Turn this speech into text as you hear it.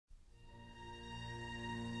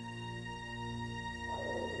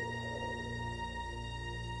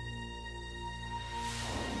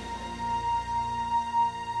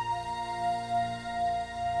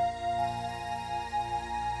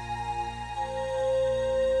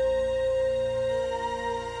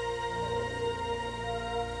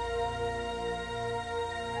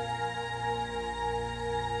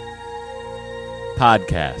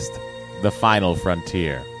podcast, The Final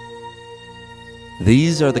Frontier.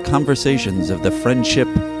 These are the conversations of the friendship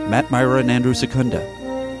Matt Myra and Andrew Secunda.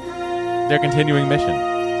 Their continuing mission.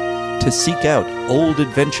 To seek out old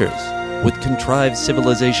adventures with contrived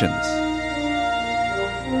civilizations.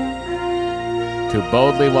 To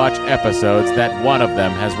boldly watch episodes that one of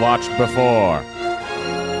them has watched before.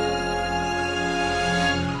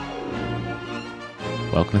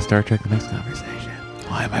 Welcome to Star Trek The Next Conversation.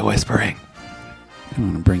 Why am I whispering? I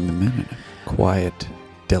want to bring them in a quiet,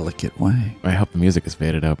 delicate way. I hope the music is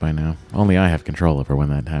faded out by now. Only I have control over when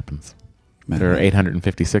that happens. There are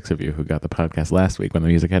 856 of you who got the podcast last week when the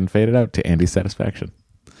music hadn't faded out to Andy's satisfaction.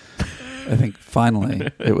 I think finally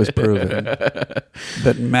it was proven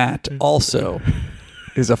that Matt also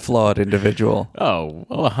is a flawed individual. Oh,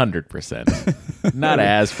 well, 100%. Not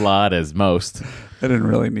as flawed as most. I didn't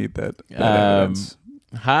really need that evidence.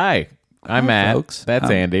 Hi, I'm Matt. Folks.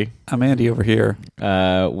 That's Andy. I'm Andy over here.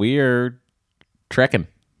 We are trekking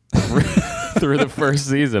through the first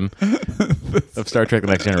season of Star Trek The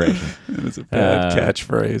Next Generation. It was a bad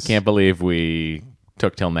catchphrase. Can't believe we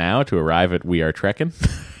took till now to arrive at We Are Trekking.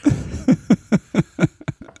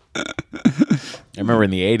 I remember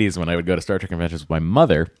in the 80s when I would go to Star Trek conventions with my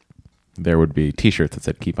mother, there would be T-shirts that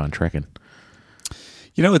said "Keep on Trekking."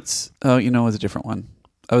 You know, it's a different one.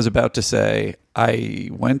 I was about to say I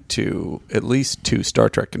went to at least 2 Star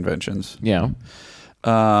Trek conventions. Yeah.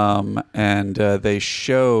 And they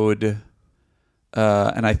showed,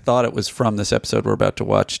 and I thought it was from this episode we're about to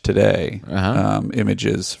watch today,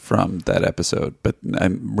 images from that episode. But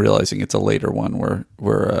I'm realizing it's a later one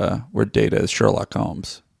where Data is Sherlock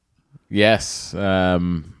Holmes. Yes. I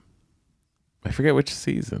forget which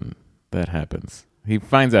season that happens. He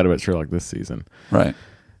finds out about Sherlock this season. Right.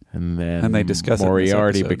 And then they discuss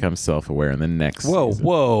Moriarty becomes self-aware in the next season.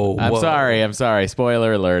 Whoa. I'm sorry.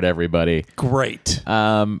 Spoiler alert, everybody. Great.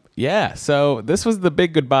 Yeah, so this was the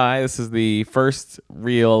big goodbye. This is the first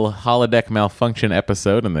real holodeck malfunction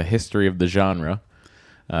episode in the history of the genre.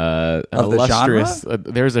 The genre?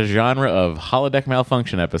 There's a genre of holodeck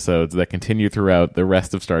malfunction episodes that continue throughout the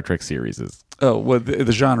rest of Star Trek series. Oh, well,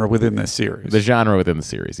 the genre within this series. The genre within the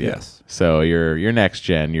series, yes. So your Next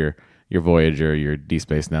Gen, your Voyager, your Deep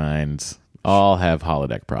Space Nines, all have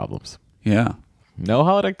holodeck problems. Yeah. No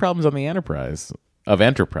holodeck problems on the Enterprise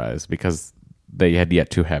because they had yet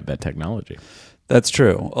to have that technology. That's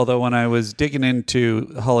true. Although when I was digging into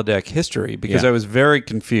holodeck history, because I was very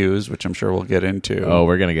confused, which I'm sure we'll get into. Oh,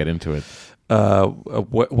 we're going to get into it. How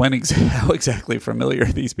exactly familiar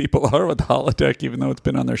these people are with holodeck, even though it's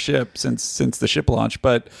been on their ship since the ship launch.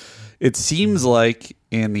 But it seems like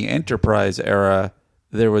in the Enterprise era,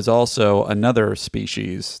 there was also another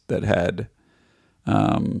species that had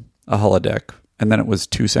a holodeck, and then it was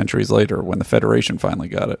 2 centuries later when the Federation finally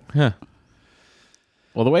got it. Huh.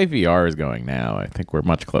 Well, the way VR is going now, I think we're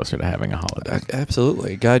much closer to having a holodeck.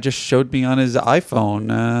 Absolutely. A guy just showed me on his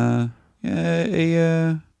iPhone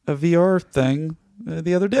a VR thing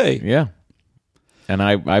the other day. Yeah. And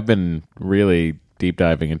I've been really deep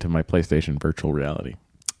diving into my PlayStation virtual reality.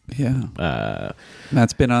 Yeah.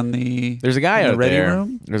 Matt's been on the There's a guy out ready there.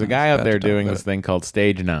 room? There's a guy out there doing this thing called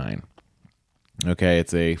Stage 9. Okay,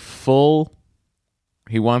 it's a full...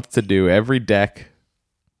 He wants to do every deck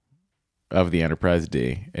of the Enterprise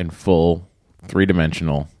D in full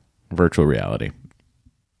 3-dimensional virtual reality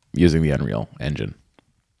using the Unreal Engine.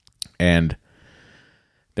 And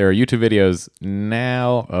there are YouTube videos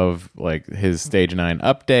now of like his Stage 9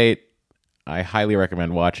 update. I highly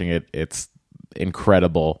recommend watching it. It's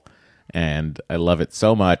incredible, and I love it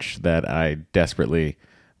so much that I desperately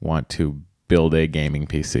want to build a gaming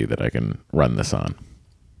PC that I can run this on.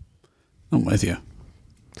 I'm with you.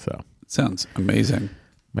 So sounds amazing.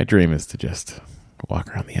 My dream is to just walk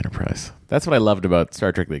around the Enterprise. That's what I loved about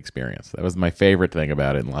Star Trek The Experience. That was my favorite thing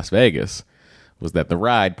about it in Las Vegas, was that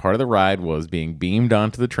part of the ride was being beamed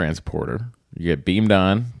onto the transporter. You get beamed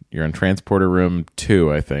on. You're in transporter room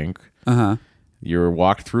 2, I think. Uh-huh. You're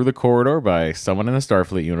walked through the corridor by someone in a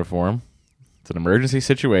Starfleet uniform. It's an emergency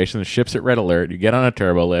situation. The ship's at red alert. You get on a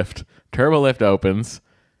turbo lift. Turbo lift opens.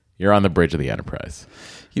 You're on the bridge of the Enterprise.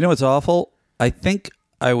 You know what's awful? I think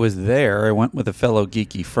I was there. I went with a fellow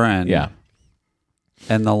geeky friend. Yeah.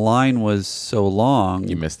 And the line was so long.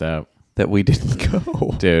 You missed out. That we didn't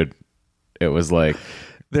go. Dude, it was like...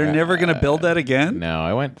 They're never going to build that again? No,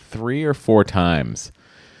 I went 3 or 4 times.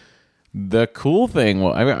 The cool thing,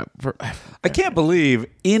 I can't believe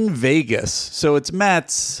in Vegas. So it's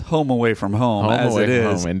Matt's home away from home, as it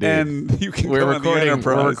is, home, and you can we're go recording. On the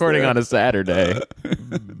we're recording there. On a Saturday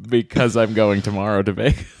because I'm going tomorrow to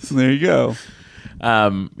Vegas. There you go.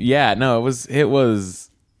 Yeah, no, it was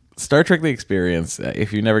Star Trek: The Experience.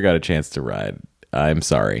 If you never got a chance to ride, I'm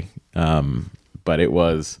sorry, but it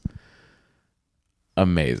was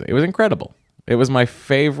amazing. It was incredible. It was my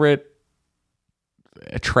favorite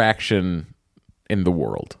attraction in the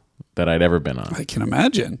world that I'd ever been on. I can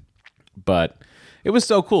imagine. But it was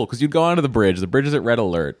so cool because you'd go onto the bridge. The bridge is at red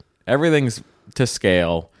alert. Everything's to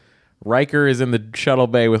scale. Riker is in the shuttle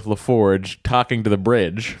bay with LaForge talking to the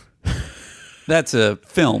bridge. That's a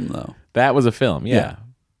film, though. That was a film, yeah.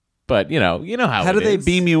 But you know how. How did they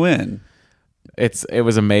beam you in? It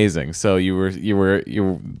was amazing. So you were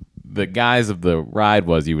the guise of the ride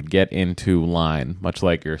was you would get into line, much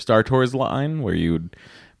like your Star Tours line, where you'd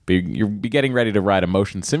be getting ready to ride a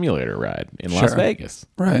motion simulator ride in Las Vegas.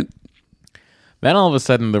 Right. Then all of a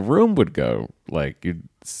sudden the room would go, like you'd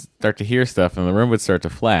start to hear stuff and the room would start to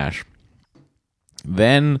flash.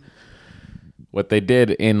 Then what they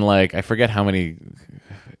did in like, I forget how many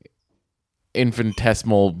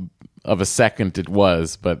infinitesimal of a second it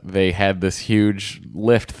was, but they had this huge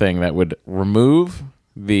lift thing that would remove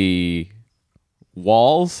the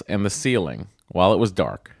walls and the ceiling while it was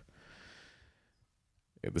dark.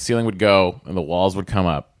 The ceiling would go and the walls would come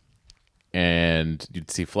up and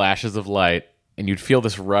you'd see flashes of light and you'd feel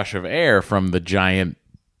this rush of air from the giant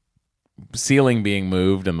ceiling being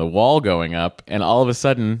moved and the wall going up, and all of a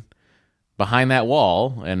sudden behind that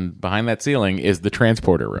wall and behind that ceiling is the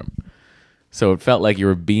transporter room. So it felt like you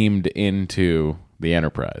were beamed into the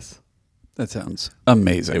Enterprise. That sounds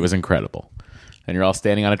amazing. It was incredible. And you're all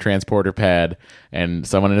standing on a transporter pad, and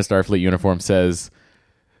someone in a Starfleet uniform says,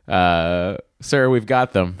 "Sir, we've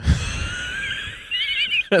got them."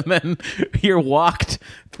 And then you're walked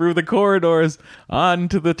through the corridors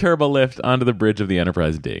onto the turbo lift onto the bridge of the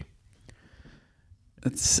Enterprise D.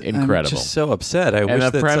 It's incredible. I'm just so upset. I wish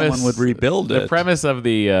that someone would rebuild it. The premise of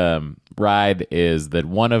the ride is that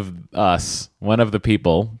one of the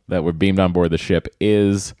people that were beamed on board the ship,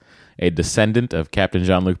 is a descendant of Captain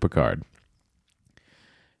Jean-Luc Picard.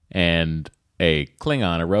 And a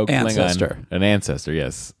Klingon, a rogue Klingon. An ancestor,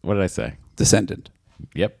 yes. What did I say? Descendant.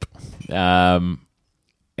 Yep.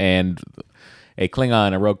 And a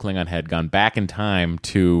rogue Klingon had gone back in time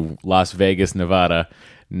to Las Vegas, Nevada,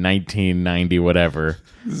 1990 whatever.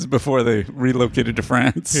 This is before they relocated to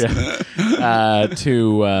France. Yeah.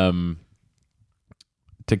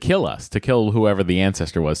 To kill us, to kill whoever the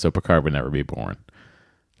ancestor was, so Picard would never be born.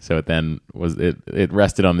 So it then was it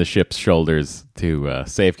rested on the ship's shoulders to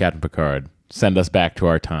save Captain Picard, send us back to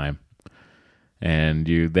our time. And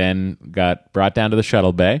you then got brought down to the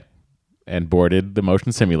shuttle bay and boarded the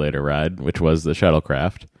motion simulator ride, which was the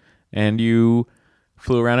shuttlecraft. And you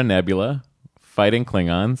flew around a nebula, fighting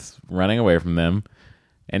Klingons, running away from them,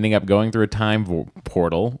 ending up going through a time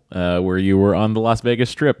portal where you were on the Las Vegas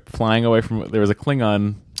Strip, flying away from... There was a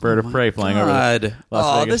Klingon bird of prey flying over the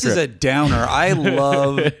Las Vegas Strip. This is a downer. I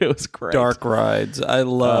love it was great. Dark rides. I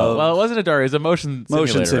love... well, it wasn't a dark. It was a motion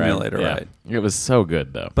simulator ride. Yeah. It was so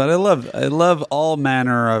good, though. But I love all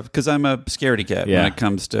manner of... Because I'm a scaredy cat when it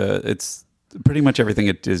comes to... It's pretty much everything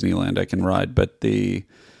at Disneyland I can ride, but the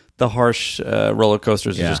harsh roller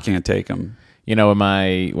coasters, I just can't take them. You know,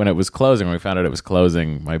 when it was closing, when we found out it was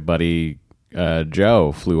closing, my buddy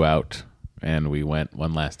Joe flew out, and we went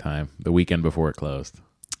one last time the weekend before it closed.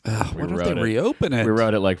 Why don't they reopen it? We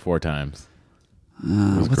rode it like 4 times.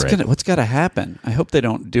 What's got to happen? I hope they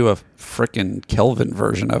don't do a frickin' Kelvin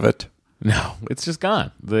version of it. No, it's just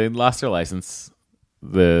gone. They lost their license.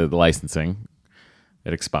 The licensing.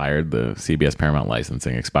 It expired. The CBS Paramount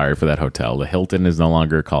licensing expired for that hotel. The Hilton is no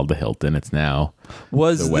longer called the Hilton. It's now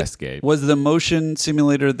the Westgate. Was the motion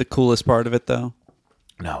simulator the coolest part of it, though?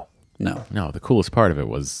 No. The coolest part of it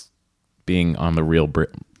was being on the real bridge,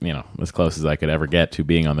 as close as I could ever get to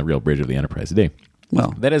being on the real bridge of the Enterprise D.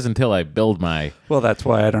 Well, that is until I build my... Well, that's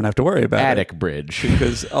why I don't have to worry about attic bridge.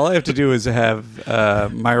 Because all I have to do is have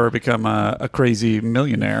Myra become a crazy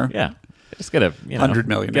millionaire. Yeah. Just get a 100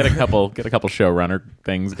 million. Get a couple showrunner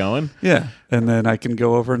things going. Yeah, and then I can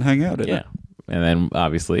go over and hang out. And then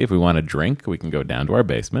obviously, if we want a drink, we can go down to our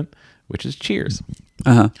basement, which is Cheers.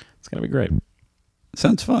 It's gonna be great.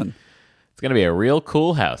 Sounds fun. It's gonna be a real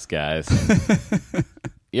cool house, guys.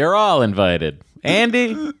 You're all invited.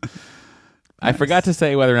 Andy, I forgot to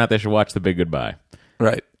say whether or not they should watch The Big Goodbye.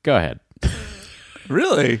 Right. Go ahead.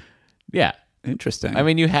 Really? Yeah. Interesting. I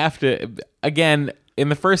mean, you have to. Again, in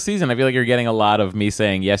the first season, I feel like you're getting a lot of me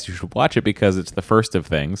saying, yes, you should watch it because it's the first of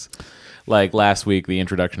things. Like last week, the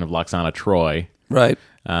introduction of Loxana Troy. Right.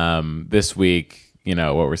 This week,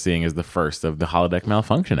 what we're seeing is the first of the holodeck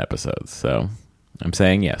malfunction episodes. So I'm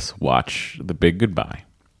saying, yes, watch The Big Goodbye.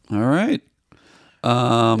 All right.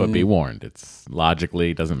 But be warned, it's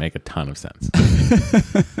logically doesn't make a ton of sense.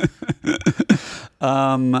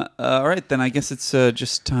 All right, then I guess it's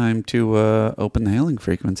just time to open the hailing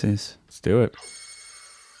frequencies. Let's do it.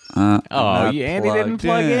 Andy didn't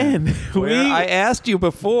plug in. I asked you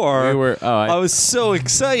before. I was so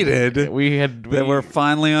excited. that we're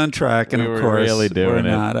finally on track, and we of were course really doing we're it.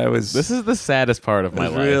 not. This is the saddest part of my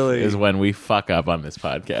life. Is when we fuck up on this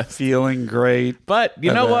podcast. Feeling great, but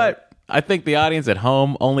you know what? I think the audience at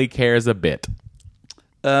home only cares a bit.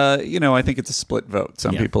 I think it's a split vote.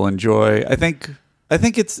 Some people enjoy. I think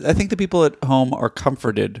the people at home are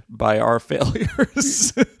comforted by our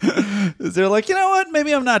failures. They're like, you know what?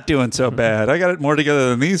 Maybe I'm not doing so bad. I got it more together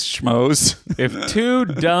than these schmoes. If two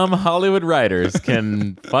dumb Hollywood writers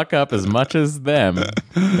can fuck up as much as them,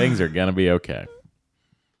 things are gonna be okay.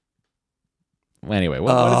 Anyway,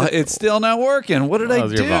 what is it? It's still not working. What did I do?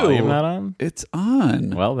 Is your volume not on? It's on.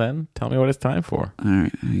 Well, then, tell me what it's time for. All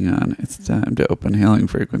right, hang on. It's time to open hailing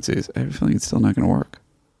frequencies. I have a feeling it's still not going to work.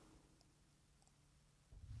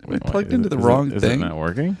 I plugged into the wrong thing. Is it not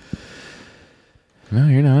working? No,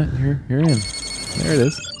 you're not. You're in. There it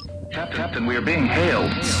is. Captain, we are being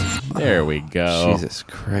hailed. There we go. Jesus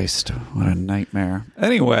Christ. What a nightmare.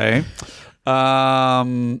 Anyway,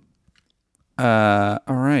 all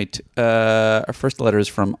right. Our first letter is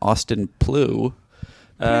from Austin Plew.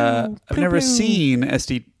 I've never seen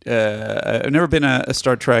I've never been a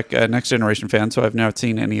Star Trek Next Generation fan, so I've never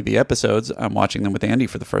seen any of the episodes. I'm watching them with Andy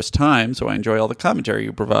for the first time, so I enjoy all the commentary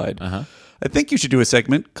you provide. I think you should do a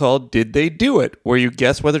segment called Did They Do It?, where you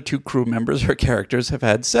guess whether two crew members or characters have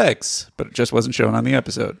had sex, but it just wasn't shown on the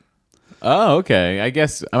episode. Oh, okay. I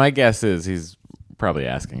guess my guess is he's probably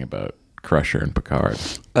asking about Crusher and Picard.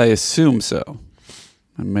 I assume so.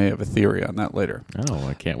 I may have a theory on that later. Oh,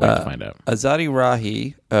 I can't wait to find out. Azadi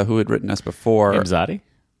Rahi, who had written us before. Imzadi?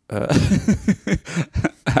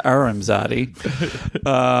 Aramzadi,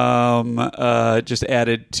 just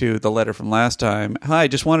added to the letter from last time. Hi,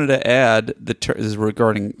 just wanted to add, this is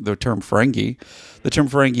regarding the term Ferengi. The term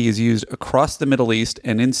Ferengi is used across the Middle East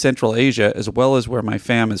and in Central Asia, as well as where my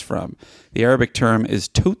fam is from. The Arabic term is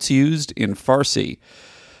totes used in Farsi,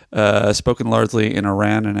 spoken largely in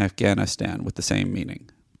Iran and Afghanistan with the same meaning.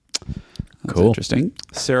 That's cool. Interesting.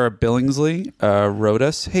 Sarah Billingsley wrote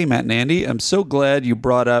us, Hey, Matt and Andy, I'm so glad you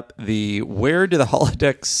brought up the where do the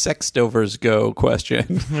holodeck sextovers go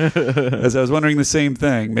question, as I was wondering the same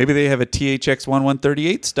thing. Maybe they have a THX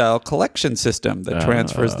 1138 style collection system that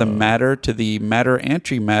transfers the matter to the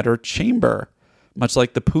matter-antimatter chamber, much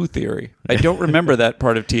like the poo theory. I don't remember that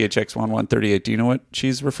part of THX 1138. Do you know what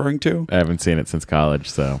she's referring to? I haven't seen it since college,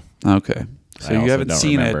 so... Okay. So you haven't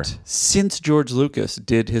seen remember. it since George Lucas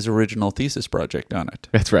did his original thesis project on it.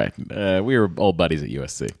 That's right. We were old buddies at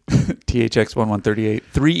USC. THX 1138,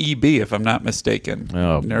 3EB, if I'm not mistaken.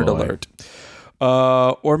 Oh, Nerd boy. alert.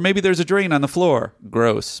 Or maybe there's a drain on the floor.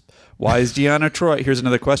 Gross. Why is Deanna Troi... Here's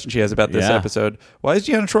another question she has about this episode. Why is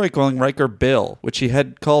Deanna Troi calling Riker Bill, which she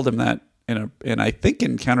had called him that in I think,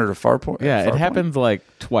 Encounter to Farpoint? Yeah, it Farpoint. happened like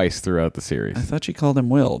twice throughout the series. I thought she called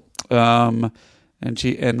him Will. And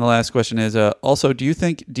the last question is, also, do you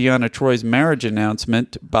think Deanna Troy's marriage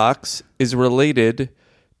announcement box is related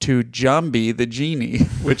to Jambi the genie,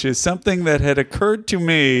 which is something that had occurred to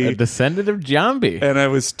me? A descendant of Jambi. And I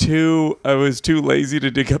was too lazy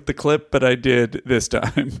to dig up the clip, but I did this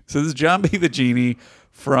time. So this is Jambi the genie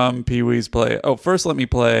from Pee-wee's Play. Oh, first let me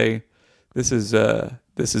play. This is the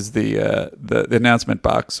announcement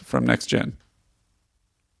box from Next Gen.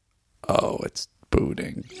 Oh, it's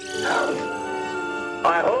booting.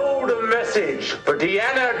 I hold a message for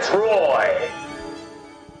Deanna Troi.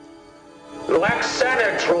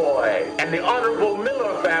 Laxana Troi and the Honorable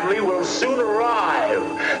Miller family will soon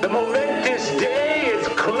arrive. The momentous day is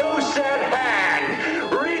close at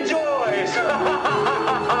hand. Rejoice!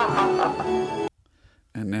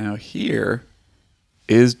 And now here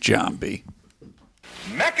is Jambi.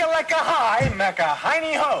 Mecca lecca hi, Mecca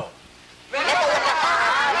hiney ho. Mecca lecca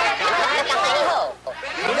hi, Mecca hiney ho.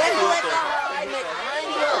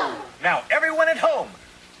 Now, everyone at home,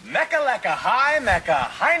 Mecca lecca hi, Mecca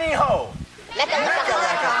hiney ho. Mecca lecca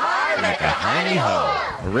hi, Mecca hiney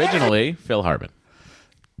ho. Originally, Phil Hartman.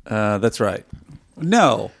 That's right.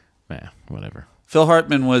 No, Whatever. Phil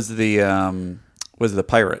Hartman was the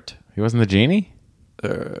pirate. He wasn't the genie?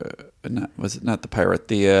 Was it not the pirate?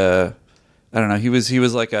 The I don't know. He was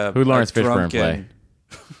like a Who Lawrence Fishburne drunken... play?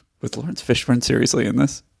 Was Lawrence Fishburne seriously in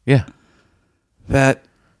this? Yeah. That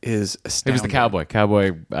is He astounding. was the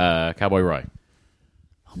cowboy Roy.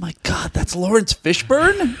 Oh my God, that's Lawrence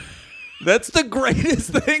Fishburne? That's the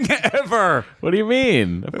greatest thing ever. What do you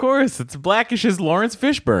mean? Of course, it's blackish as Lawrence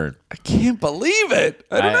Fishburne. I can't believe it.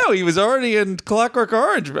 I don't know. He was already in Clockwork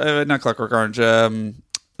Orange. Not Clockwork Orange.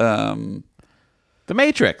 The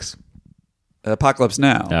Matrix. Apocalypse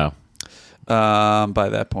Now. No. By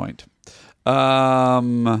that point.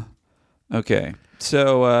 Okay.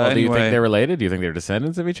 So Well, do you anyway, think they're related? Do you think they're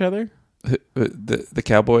descendants of each other? the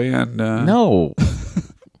cowboy and No.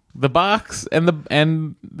 The box and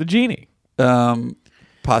the genie.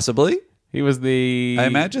 Possibly. He was the. I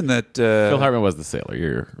imagine that Phil Hartman was the sailor.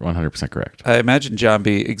 You're 100% correct. I imagine John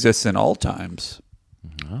B exists in all times.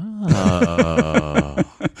 Oh.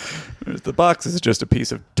 The box is just a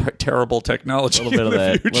piece of terrible technology. A little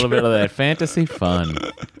bit of that fantasy fun.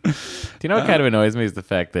 Do you know what kind of annoys me is the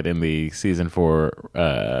fact that in the season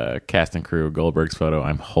 4 cast and crew Goldberg's photo,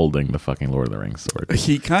 I'm holding the fucking Lord of the Rings sword.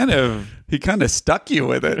 He kind of stuck you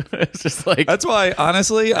with it. It's just like That's why,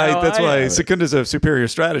 honestly, that's I why have it. Secunda's a superior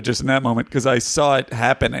strategist in that moment, because I saw it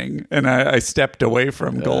happening and I stepped away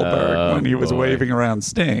from Goldberg when he was boy. waving around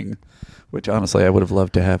Sting, which honestly I would have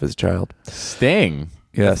loved to have as a child. Sting.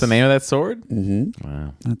 Yes. That's the name of that sword? Mm-hmm.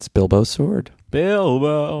 Wow. That's Bilbo's sword.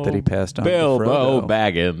 Bilbo. That he passed on to Bilbo Frodo.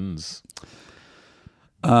 Baggins.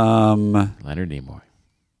 Leonard Nimoy.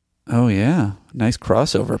 Oh yeah, nice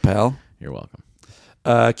crossover, pal. You're welcome.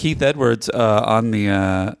 Keith Edwards on the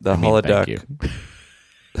holodeck. Thank you.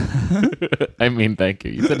 I mean, thank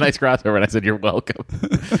you. You said nice crossover, and I said you're welcome.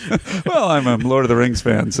 Well, I'm a Lord of the Rings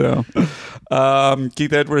fan, so.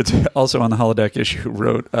 Keith Edwards, also on the holodeck issue,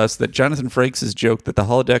 wrote us that Jonathan Frakes' joke that the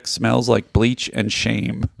holodeck smells like bleach and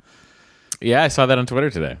shame. Yeah, I saw that on Twitter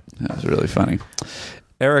today. That was really funny.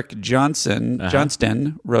 Eric Johnston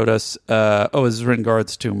wrote us, this is in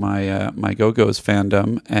regards to my Go-Go's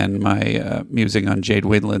fandom and my musing on Jade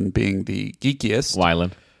Windland being the geekiest.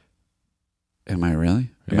 Wyland. Am I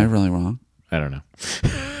really? Am Yeah. I really wrong? I don't know.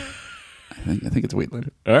 I think it's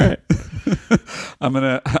Wheatland. All right.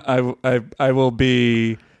 I will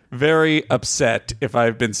be very upset if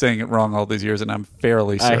I've been saying it wrong all these years, and I'm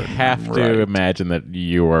fairly I certain. have I'm to right. imagine that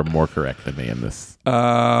you are more correct than me in this.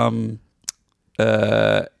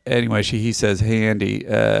 Anyway, he says, "Hey Andy,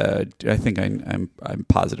 I think I'm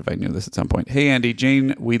positive I knew this at some point. Hey Andy,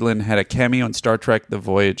 Jane Wheatland had a cameo in Star Trek: The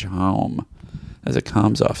Voyage Home as a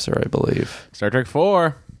comms officer, I believe. Star Trek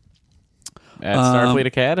 4 at Starfleet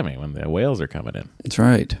Academy when the whales are coming in. That's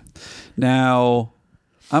right. Now,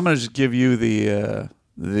 I'm going to just give you the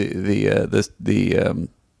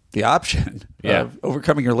option of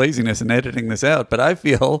overcoming your laziness and editing this out. But I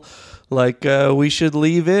feel like we should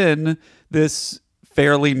leave in this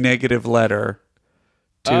fairly negative letter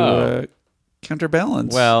to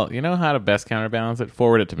counterbalance. Well, you know how to best counterbalance it?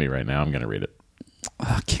 Forward it to me right now. I'm going to read it.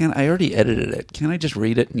 I already edited it. Can't I just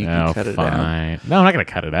read it and you can cut it out? No, I'm not going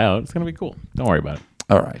to cut it out. It's going to be cool. Don't worry about it.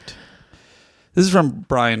 All right. This is from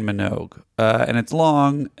Brian Minogue, and it's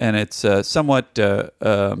long, and it's somewhat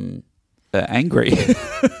angry.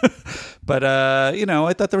 But,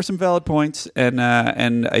 I thought there were some valid points,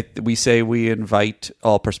 and we say we invite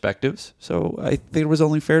all perspectives, so I think it was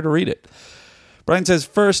only fair to read it. Brian says,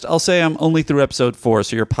 first, I'll say I'm only through episode 4,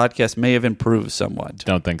 so your podcast may have improved somewhat.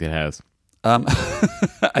 Don't think it has.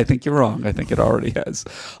 I think you're wrong. I think it already has.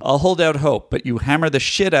 I'll hold out hope, but you hammer the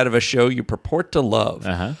shit out of a show you purport to love.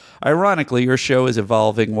 Uh-huh. Ironically, your show is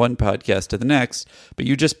evolving one podcast to the next, but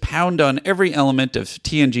you just pound on every element of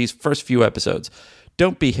TNG's first few episodes.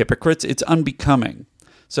 Don't be hypocrites. It's unbecoming.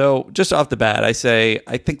 So just off the bat, I say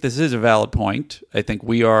I think this is a valid point. I think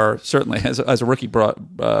we are certainly, as a rookie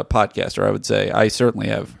podcaster, I would say I certainly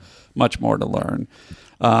have much more to learn.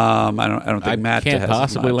 I don't think Matt can't has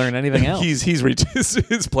possibly much. learn anything else. He's reached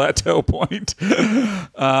his plateau point.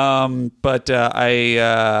 But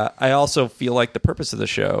I also feel like the purpose of the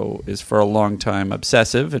show is for a long time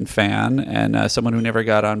obsessive and fan and someone who never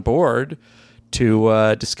got on board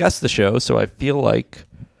to discuss the show. So I feel like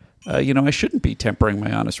I shouldn't be tempering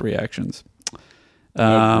my honest reactions.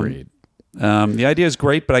 Agreed. The idea is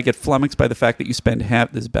great, but I get flummoxed by the fact that you spend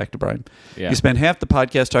half. This is back to Brian. Yeah. You spend half the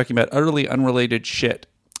podcast talking about utterly unrelated shit.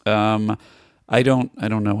 I don't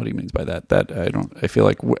know what he means by that. I feel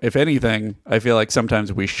like, if anything, I feel like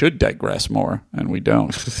sometimes we should digress more, and we don't,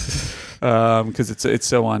 because it's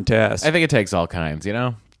so on task. I think it takes all kinds,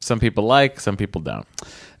 Some people like, some people don't.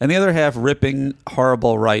 And the other half, ripping,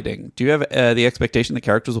 horrible writing. Do you have the expectation the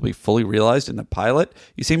characters will be fully realized in the pilot?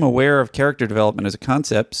 You seem aware of character development as a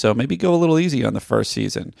concept, so maybe go a little easy on the first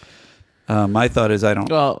season. My thought is I don't...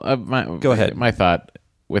 Well, go ahead. My thought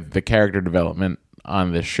with the character development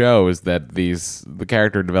on this show is that the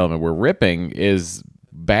character development we're ripping is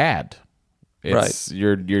bad.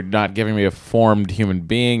 You're not giving me a formed human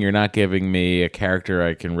being. You're not giving me a character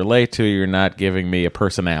I can relate to. You're not giving me a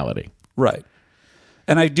personality. Right.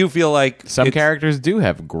 And I do feel like some characters do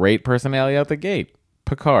have great personality out the gate.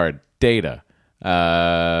 Picard, Data,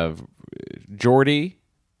 Geordi,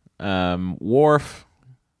 Worf.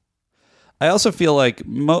 I also feel like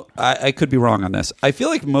I could be wrong on this. I feel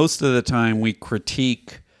like most of the time we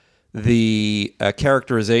critique the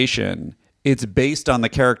characterization. It's based on the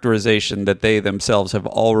characterization that they themselves have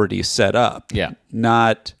already set up. Yeah.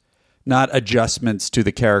 Not adjustments to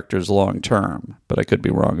the characters long term. But I could be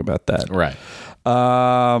wrong about that. Right.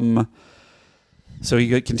 So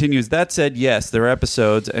he continues. That said, yes, there are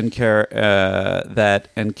episodes and characters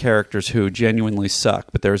who genuinely suck,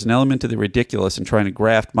 but there is an element to the ridiculous in trying to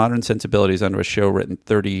graft modern sensibilities onto a show written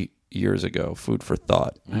 30 years ago. Food for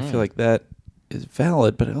thought. I feel like that is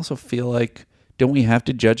valid, but I also feel like, don't we have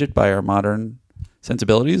to judge it by our modern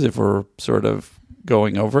sensibilities if we're sort of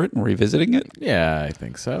going over it and revisiting it? Yeah, I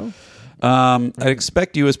think so. I'd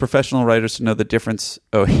expect you as professional writers to know the difference.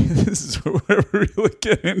 Oh, this is where we really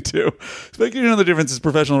get into. Expect you to know the difference as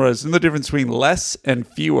professional writers and the difference between less and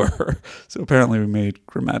fewer. So apparently we made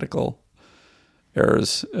grammatical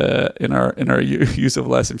errors in our use of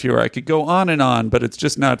less and fewer. I could go on, but it's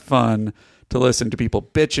just not fun to listen to people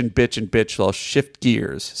bitch and bitch and bitch. So I'll shift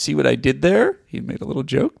gears. See what I did there? He made a little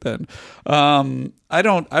joke then.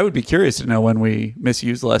 I would be curious to know when we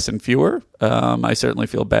misuse less and fewer. I certainly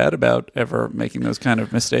feel bad about ever making those kind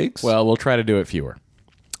of mistakes. Well, we'll try to do it fewer.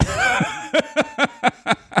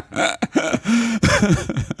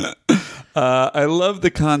 I love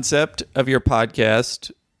the concept of your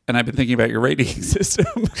podcast. And I've been thinking about your rating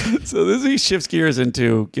system. So he shifts gears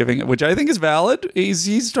into giving, which I think is valid.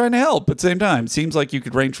 He's trying to help at the same time. Seems like you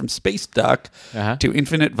could range from space duck to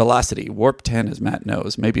infinite velocity. Warp 10, as Matt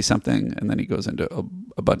knows, maybe something. And then he goes into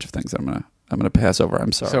a bunch of things I'm gonna pass over.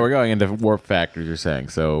 I'm sorry. So we're going into warp factors, you're saying.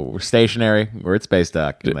 So we're stationary, we're at space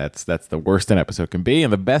duck, and that's the worst an episode can be.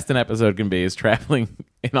 And the best an episode can be is traveling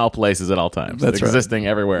in all places at all times. That's existing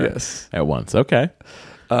everywhere at once. Okay.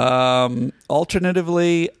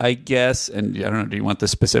 Alternatively, I guess, and I don't know, do you want the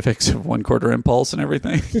specifics of 1/4 impulse and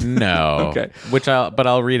everything? No. Okay. But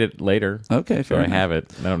I'll read it later. Okay, fair enough. I have it.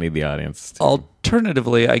 I don't need the audience.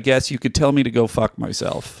 Alternatively, I guess you could tell me to go fuck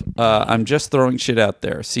myself. I'm just throwing shit out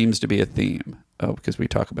there. Seems to be a theme. Oh, because we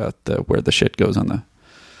talk about where the shit goes on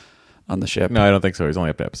the ship. No, I don't think so. He's only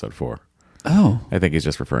up to episode 4. Oh. I think he's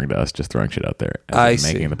just referring to us just throwing shit out there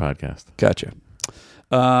making the podcast. Gotcha.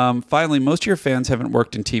 Finally, most of your fans haven't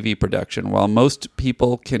worked in TV production. While most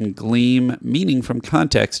people can glean meaning from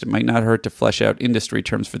context, it might not hurt to flesh out industry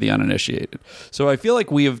terms for the uninitiated. So I feel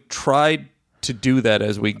like we have tried to do that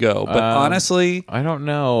as we go. But honestly, I don't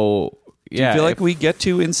know. Do you feel like we get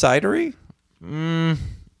too insidery? I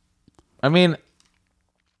mean,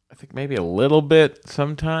 I think maybe a little bit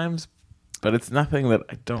sometimes, but it's nothing that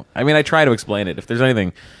I don't... I mean, I try to explain it. If there's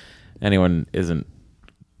anything anyone isn't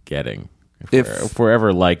getting... If we're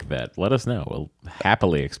ever like that, let us know. We'll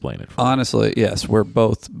happily explain it for honestly, yes, we're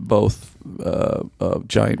both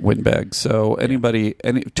giant windbags. So anybody,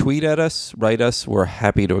 tweet at us, write us. We're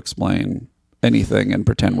happy to explain anything and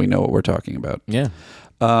pretend we know what we're talking about. Yeah.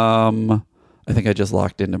 I think I just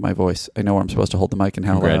locked into my voice. I know where I'm supposed to hold the mic and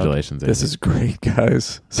how loud. Congratulations. This is great,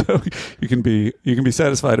 guys. So you can be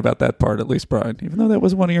satisfied about that part, at least, Brian, even though that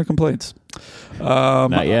was one of your complaints.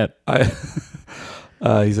 Not yet.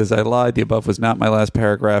 He says, I lied. The above was not my last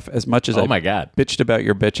paragraph. As much as my God. bitched about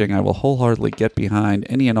your bitching, I will wholeheartedly get behind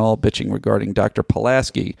any and all bitching regarding Dr.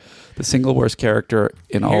 Pulaski, the single worst character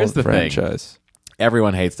in all of the franchise.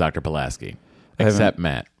 Everyone hates Dr. Pulaski, except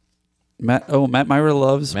Matt. Matt Myra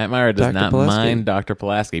loves Matt Myra does Dr. not Pulaski. mind Dr.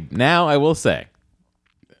 Pulaski. Now, I will say,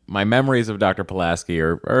 my memories of Dr. Pulaski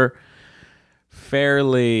are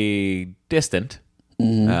fairly distant.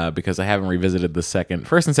 Because I haven't revisited the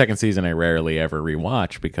first and second season. I rarely ever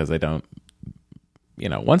rewatch because I don't,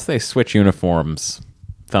 once they switch uniforms,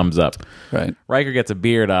 thumbs up. Right. Riker gets a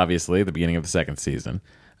beard, obviously, at the beginning of the second season.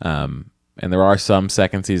 And there are some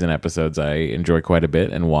second season episodes I enjoy quite a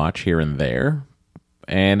bit and watch here and there.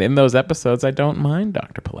 And in those episodes, I don't mind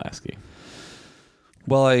Dr. Pulaski.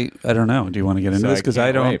 Well, I don't know. Do you want to get into this? Because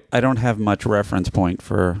I don't have much reference point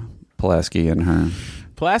for Pulaski and her.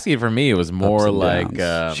 Pulaski for me was more like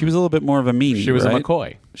she was a little bit more of a meanie. She was right? a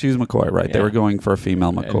McCoy. She was McCoy, right? Yeah. They were going for a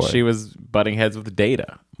female McCoy. And she was butting heads with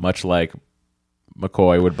Data, much like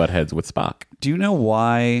McCoy would butt heads with Spock. Do you know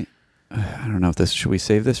why? I don't know if should we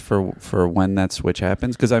save this for when that switch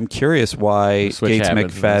happens? Because I'm curious why Gates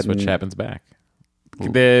McFadden switch happens back.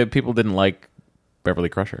 The people didn't like Beverly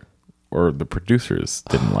Crusher, or the producers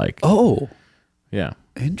didn't like. Oh, yeah.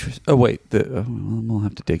 Interesting. Oh, wait. We'll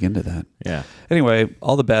have to dig into that. Yeah. Anyway,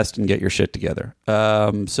 all the best and get your shit together.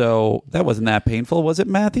 So that wasn't that painful, was it,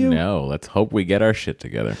 Matthew? No, let's hope we get our shit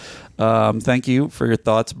together. Thank you for your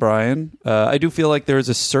thoughts, Brian. I do feel like there is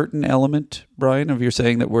a certain element, Brian, of your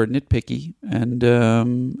saying that we're nitpicky, and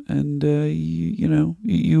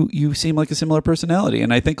you seem like a similar personality,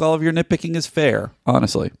 and I think all of your nitpicking is fair,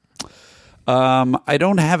 honestly. I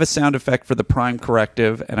don't have a sound effect for the prime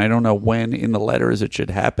corrective, and I don't know when in the letters it should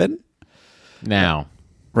happen. Now.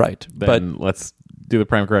 Right. Then let's do the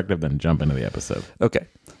prime corrective, then jump into the episode. Okay.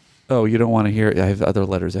 Oh, you don't want to hear it? I have other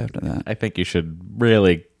letters after that. I think you should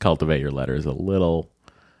really cultivate your letters a little.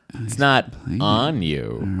 It's not on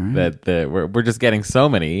you that we're just getting so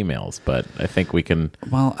many emails, but I think we can.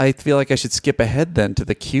 Well, I feel like I should skip ahead then to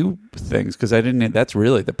the Q things because I didn't. That's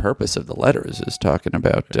really the purpose of the letters is talking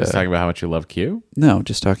about. Just talking about how much you love Q? No,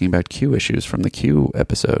 just talking about Q issues from the Q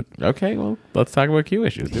episode. Okay, well, let's talk about Q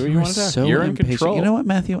issues. Do what you want to talk. So You're in impatient. control. You know what,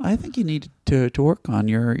 Matthew? I think you need to work on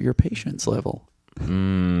your patience level.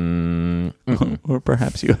 Or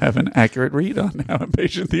perhaps you have an accurate read on how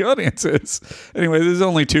impatient the audience is. Anyway, there's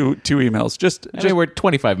only two emails. Just we're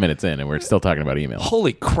 25 minutes in and we're still talking about emails.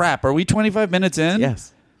 Holy crap! Are we 25 minutes in?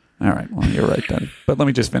 Yes. All right. Well, you're right then. But let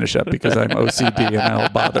me just finish up because I'm OCD and that'll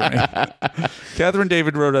bother me. Catherine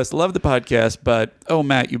David wrote us, love the podcast, but, oh,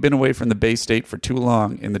 Matt, you've been away from the Bay State for too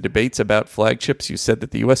long. In the debates about flagships, you said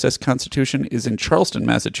that the USS Constitution is in Charleston,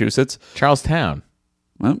 Massachusetts. Charlestown.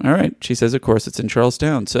 Well, all right. She says, of course, it's in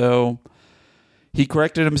Charlestown. So he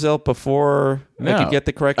corrected himself before I could get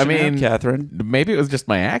the correction out, Catherine. Maybe it was just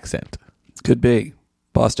my accent. Could be.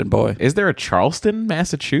 Boston boy. Is there a Charleston,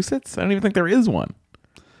 Massachusetts? I don't even think there is one.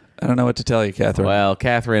 I don't know what to tell you, Catherine. Well,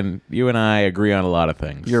 Catherine, you and I agree on a lot of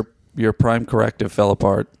things. Your prime corrective fell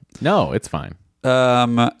apart. No, it's fine.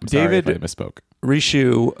 David I misspoke.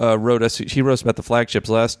 Rishu wrote us. He wrote us about the flagships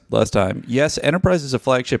last time. Yes, Enterprise is a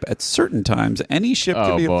flagship at certain times. Any ship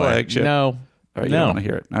can be a flagship. No, all right, you don't want to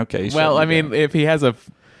hear it. Okay. Well, I mean, if he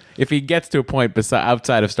gets to a point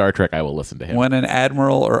outside of Star Trek, I will listen to him. When an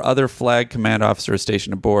admiral or other flag command officer is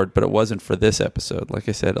stationed aboard, but it wasn't for this episode. Like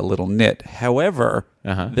I said, a little nit. However,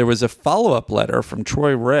 there was a follow-up letter from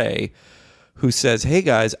Troy Ray who says, hey,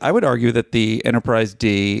 guys, I would argue that the Enterprise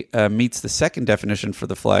D meets the second definition for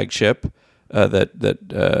the flagship that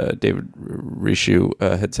David Rishu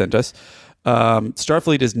had sent us.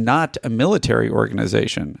 Starfleet is not a military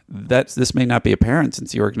organization. This may not be apparent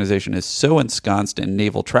since the organization is so ensconced in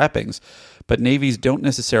naval trappings, but navies don't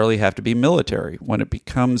necessarily have to be military. When it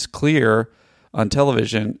becomes clear on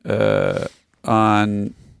television,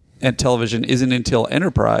 and television isn't until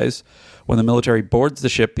Enterprise, when the military boards the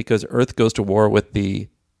ship because Earth goes to war with the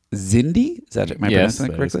Xindi? Am I pronouncing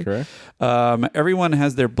that correctly? Yes, correct. Everyone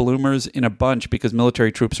has their bloomers in a bunch because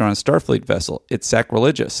military troops are on a Starfleet vessel. It's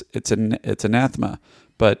sacrilegious. It's anathema.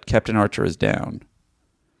 But Captain Archer is down.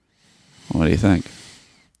 What do you think?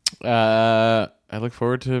 I look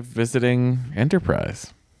forward to visiting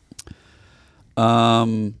Enterprise.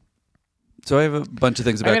 So I have a bunch of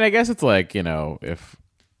things about. I mean, I guess it's like, if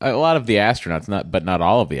a lot of the astronauts, but not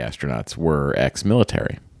all of the astronauts, were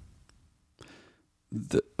ex-military.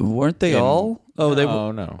 Weren't they all? Oh,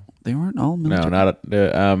 no. They weren't all military. No, not.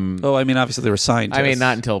 I mean, obviously they were scientists. I mean,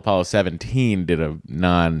 not until Apollo 17 did a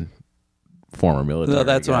non-former military. No,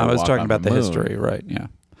 that's when I was talking about the moon. History, right? Yeah.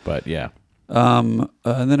 But yeah. And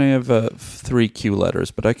then I have 3 Q letters,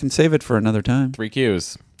 but I can save it for another time. 3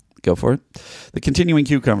 Qs. Go for it. The continuing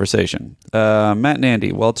Q conversation. Matt and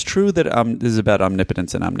Andy. Well, it's true that this is about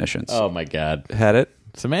omnipotence and omniscience. Oh my God. Had it?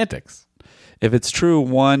 Semantics. If it's true,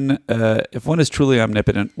 if one is truly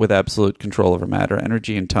omnipotent with absolute control over matter,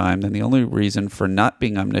 energy, and time, then the only reason for not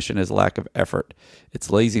being omniscient is lack of effort.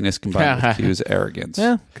 It's laziness combined with Q's arrogance.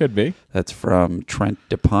 Yeah, could be. That's from Trent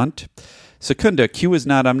DuPont. Secunda, Q is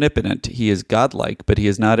not omnipotent. He is godlike, but he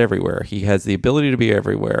is not everywhere. He has the ability to be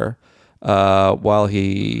everywhere, while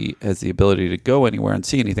he has the ability to go anywhere and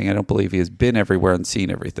see anything. I don't believe he has been everywhere and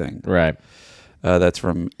seen everything. Right. That's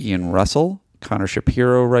from Ian Russell. Connor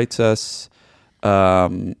Shapiro writes us,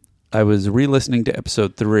 I was re-listening to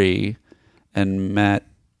episode 3, and Matt.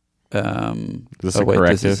 Is this a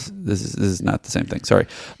corrective? This is not the same thing. Sorry,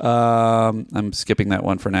 I'm skipping that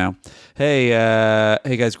one for now. Hey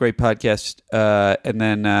guys, great podcast. And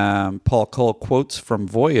then Paul Cole quotes from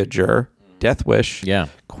Voyager, Death Wish. Yeah,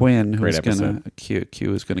 Quinn, who's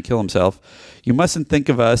Q is gonna kill himself. You mustn't think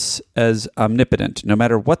of us as omnipotent, no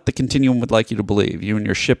matter what the Continuum would like you to believe. You and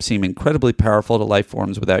your ship seem incredibly powerful to life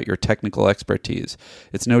forms without your technical expertise.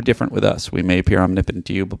 It's no different with us. We may appear omnipotent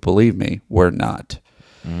to you, but believe me, we're not.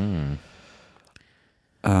 Cool.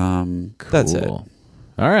 That's it. All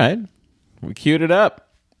right. We queued it up.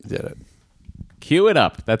 Did it. Cue it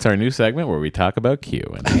up. That's our new segment where we talk about Q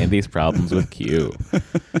and Andy's problems with Q.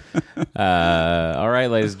 All right,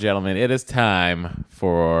 ladies and gentlemen, it is time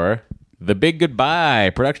for The Big Goodbye.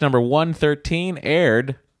 Production number 113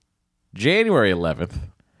 aired January 11th,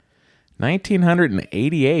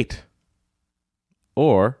 1988.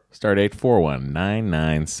 Or stardate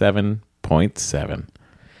 41997.7.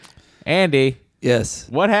 Andy. Yes.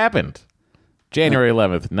 What happened? January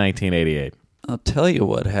 11th, 1988. I'll tell you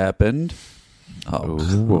what happened. Oh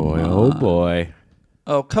boy, oh boy.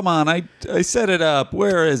 Oh, come on. I set it up.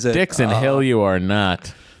 Where is it? Dixon Hill, you are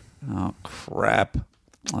not. Oh, crap.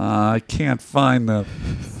 I can't find the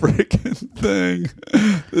freaking thing.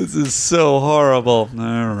 This is so horrible.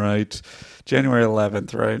 All right. January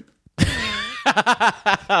 11th, right?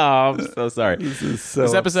 Oh, I'm so sorry. This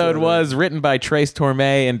episode was written by Trace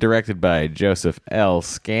Torme and directed by Joseph L.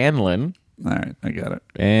 Scanlon. All right, I got it.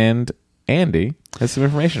 And Andy has some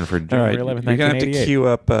information for January 11th, 1988. You're going to have to queue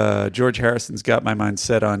up George Harrison's Got My Mind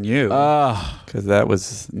Set on You. Because that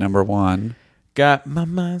was number one. Got my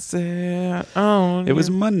mind set on It was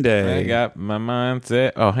Monday. I got my mind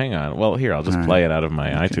set. Oh, hang on. Well, here, I'll just play it out of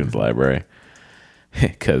my iTunes library.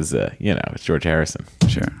 Because, it's George Harrison.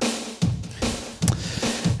 Sure.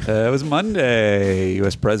 It was Monday.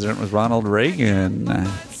 U.S. President was Ronald Reagan.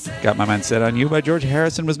 Got My Mind Set on You by George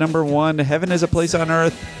Harrison was number one. Heaven is a Place on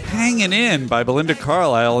Earth, Hanging In by Belinda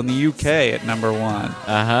Carlisle in the UK at number one.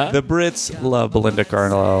 The Brits love Belinda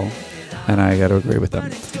Carlisle, and I got to agree with them.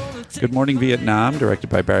 Good Morning Vietnam, directed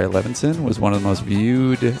by Barry Levinson, was one of the most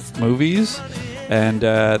viewed movies. And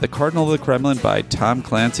The Cardinal of the Kremlin by Tom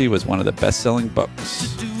Clancy was one of the best-selling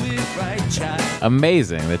books.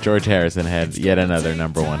 Amazing that George Harrison had yet another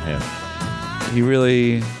number one hit. He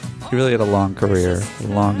really had a long career, a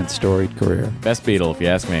long and storied career. Best Beatle, if you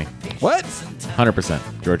ask me. What?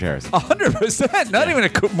 100% George Harrison. 100%? Not even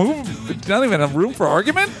a move. Not even a room for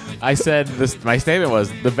argument. I said this. My statement was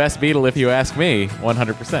the best Beatle, if you ask me.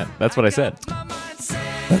 100%. That's what I said.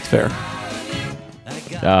 That's fair.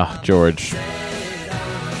 George.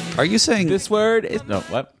 Are you saying this word is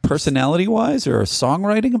what? Personality-wise, or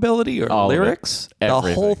songwriting ability, or all lyrics? The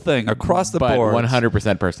whole thing across the but board.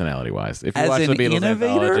 100% personality-wise. If you As watch the an Beatles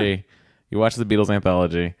innovator? anthology, you watch the Beatles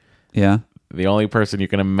anthology. Yeah. The only person you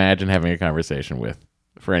can imagine having a conversation with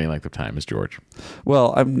for any length of time is George.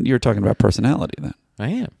 Well, you're talking about personality then. I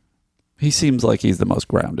am. He seems like he's the most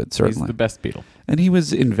grounded, certainly. He's the best Beatle. And he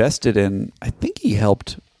was invested in, I think he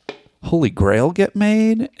helped Holy Grail get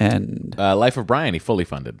made, and Life of Brian, he fully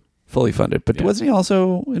funded. But wasn't he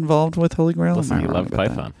also involved with Holy Grail? Listen, he loved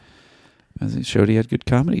Python. As he showed he had good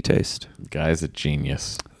comedy taste. The guy's a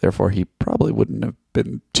genius. Therefore, he probably wouldn't have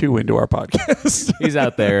been too into our podcast. He's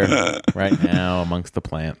out there right now amongst the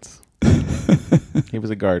plants. He was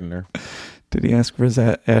a gardener. Did he ask for his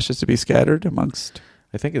ashes to be scattered amongst?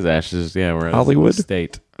 I think his ashes, were at Hollywood? his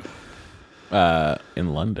estate.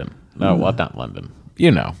 In London. No, well, not London.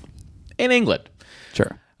 In England.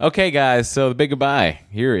 Sure. Okay, guys, so the big goodbye.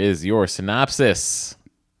 Here is your synopsis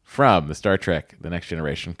from the Star Trek The Next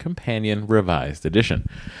Generation Companion Revised Edition.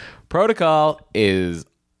 Protocol is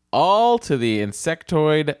all to the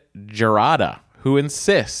insectoid Gerada, who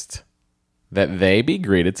insist that they be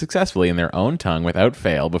greeted successfully in their own tongue without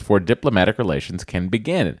fail before diplomatic relations can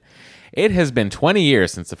begin. It has been 20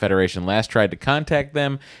 years since the Federation last tried to contact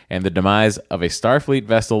them, and the demise of a Starfleet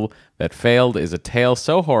vessel that failed is a tale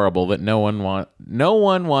so horrible that no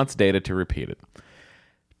one wants Data to repeat it.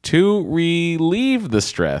 To relieve the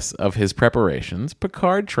stress of his preparations,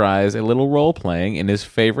 Picard tries a little role-playing in his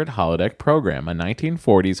favorite holodeck program, a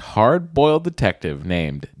 1940s hard-boiled detective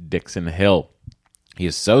named Dixon Hill. He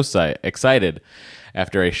is so excited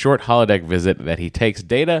after a short holodeck visit that he takes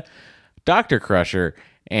Data, Dr. Crusher,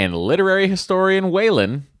 and literary historian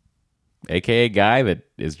Wayland, a.k.a. guy that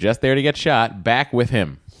is just there to get shot, back with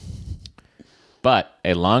him. But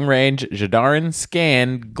a long-range Jadaran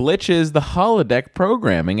scan glitches the holodeck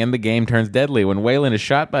programming, and the game turns deadly when Wayland is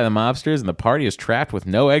shot by the mobsters and the party is trapped with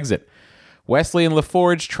no exit. Wesley and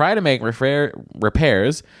LaForge try to make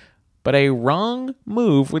repairs, but a wrong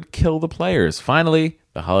move would kill the players. Finally,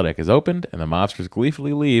 the holodeck is opened, and the mobsters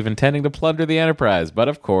gleefully leave, intending to plunder the Enterprise. But,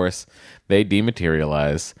 of course, they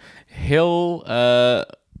dematerialize. Hill,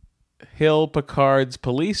 Picard's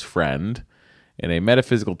police friend, in a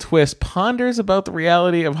metaphysical twist, ponders about the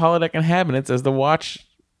reality of holodeck inhabitants as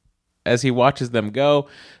he watches them go.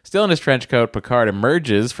 Still in his trench coat, Picard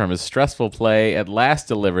emerges from his stressful play, at last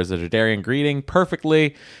delivers a Jadarian greeting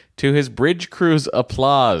perfectly to his bridge crew's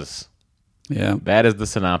applause. Yeah. That is the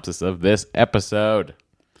synopsis of this episode.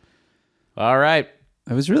 All right.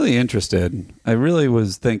 I was really interested. I really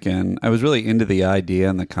was thinking. I was really into the idea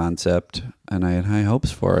and the concept, and I had high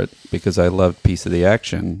hopes for it because I loved Piece of the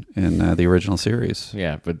Action in the original series.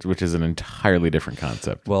 Yeah, but which is an entirely different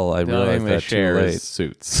concept. Well, I The only realized thing they that share too is late.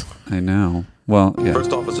 suits. I know. Well, yeah.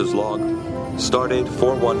 First Officer's Log, Stardate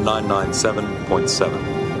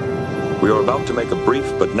 41997.7. We are about to make a brief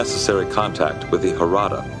but necessary contact with the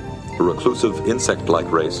Harada, a reclusive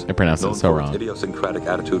insect-like race I pronounced it known so for wrong. its idiosyncratic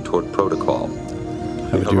attitude toward protocol.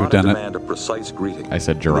 How would The you have Harada done it? demand a precise greeting. I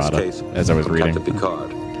said In Gerada this case, as I was from reading. Captain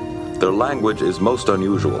Picard. Their language is most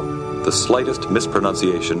unusual. The slightest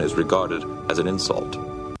mispronunciation is regarded as an insult.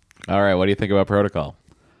 All right, what do you think about Protocol?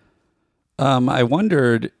 I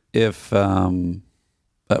wondered if they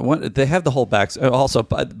have the whole back. Also,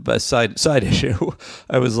 side issue.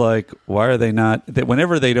 I was like, why are they not?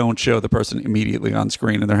 Whenever they don't show the person immediately on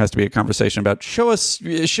screen, and there has to be a conversation about show us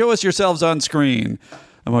yourselves on screen.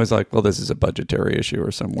 I'm always like, well, this is a budgetary issue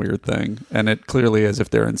or some weird thing, and it clearly is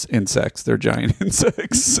if they're insects, they're giant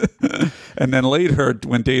insects. And then later,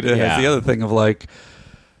 when Data has the other thing of like,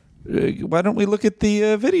 why don't we look at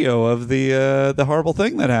the video of the horrible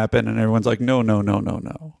thing that happened? And everyone's like, no.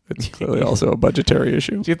 It's clearly also a budgetary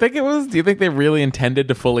issue. Do you think they really intended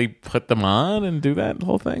to fully put them on and do that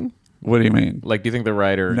whole thing? What do you mean? Like, do you think the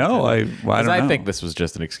writer? No, I don't know. I think this was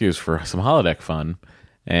just an excuse for some holodeck fun,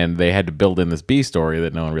 and they had to build in this B story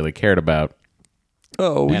that no one really cared about.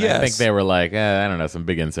 Oh, and yes. I think they were like, I don't know, some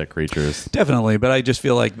big insect creatures. Definitely, but I just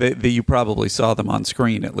feel like you probably saw them on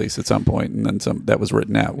screen at least at some point, and then some that was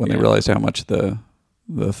written out when they realized how much the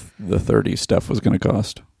 30 stuff was going to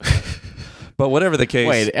cost. But whatever the case,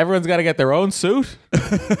 Wait, everyone's got to get their own suit?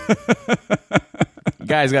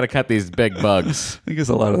 Guys got to cut these big bugs. I guess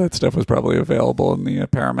a lot of that stuff was probably available in the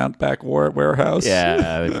Paramount back warehouse.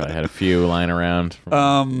 Yeah, they probably had a few lying around.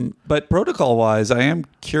 But protocol-wise, I am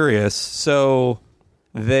curious. So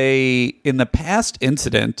they, in the past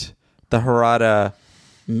incident, the Harada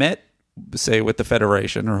met, say, with the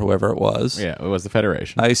Federation or whoever it was. Yeah, it was the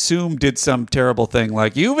Federation. I assume did some terrible thing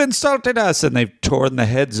like, you've insulted us, and they've torn the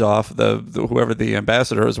heads off the whoever the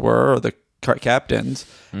ambassadors were or the captains.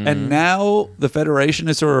 Mm-hmm. And now the Federation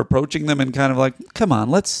is sort of approaching them and kind of like, come on,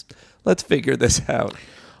 let's figure this out.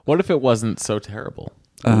 What if it wasn't so terrible?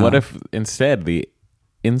 What if instead the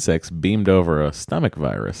insects beamed over a stomach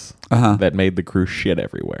virus that made the crew shit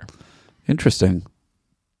everywhere? Interesting.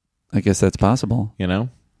 I guess that's possible. You know?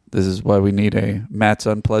 This is why we need a Matt's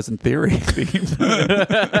Unpleasant Theory theme.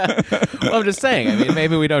 Well, I'm just saying. I mean,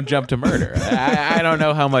 maybe we don't jump to murder. I don't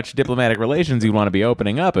know how much diplomatic relations you'd want to be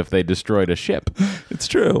opening up if they destroyed a ship. It's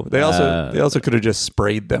true. They also could have just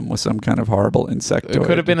sprayed them with some kind of horrible insectoid. It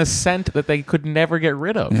could have been a scent that they could never get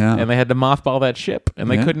rid of. Yeah. And they had to mothball that ship.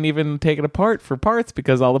 And they couldn't even take it apart for parts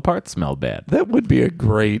because all the parts smelled bad. That would be a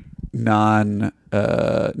great non-war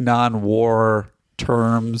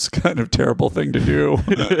terms kind of terrible thing to do.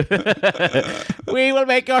 We will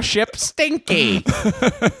make your ship stinky.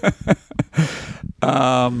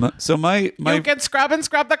 So my You can scrub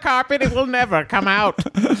the carpet. It will never come out.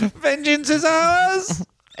 vengeance is ours.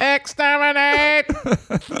 Exterminate.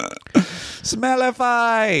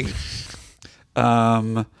 Smellify.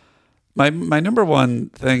 My number one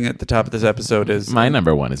thing at the top of this episode is My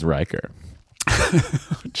number one is Riker.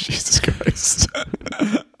 Jesus Christ.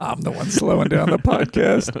 I'm the one slowing down the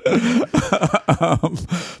podcast.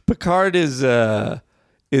 Picard is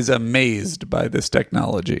amazed by this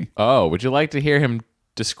technology. Oh, would you like to hear him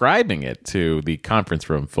describing it to the conference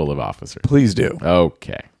room full of officers? Please do.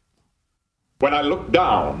 Okay. When I looked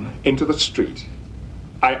down into the street,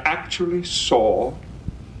 I actually saw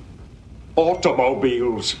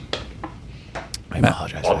automobiles. I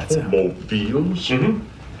apologize for that sound. Automobiles?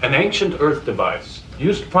 An ancient Earth device,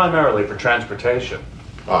 used primarily for transportation.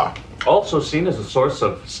 Ah. Also seen as a source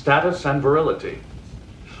of status and virility.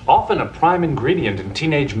 Often a prime ingredient in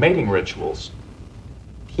teenage mating rituals.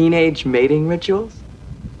 Teenage mating rituals?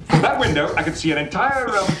 From that window, I could see an entire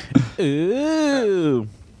Ooh.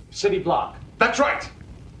 City block. That's right.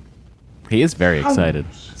 He is very excited.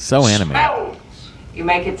 So animated. Smells. You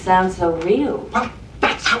make it sound so real. Well,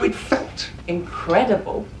 that's how it felt.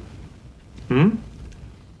 Incredible.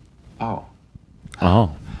 Oh.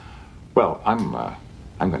 Oh. Well, I'm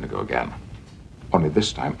going to go again. Only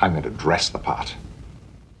this time, I'm going to dress the part.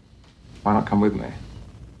 Why not come with me?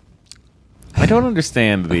 I don't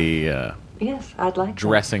understand the Yes, I'd like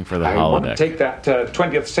dressing for the I want to holodeck. take that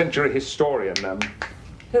 20th century historian. that.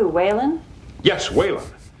 Who, Waylon? Yes, Waylon.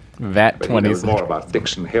 That But he knows 20s. more about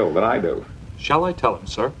Dixon Hill than I do. Shall I tell him,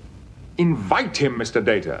 sir? Invite him, Mr.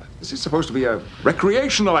 Data. This is supposed to be a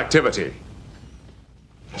recreational activity.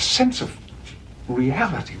 The sense of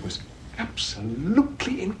reality was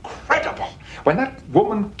absolutely incredible. When that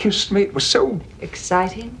woman kissed me, it was so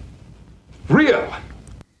Exciting? real.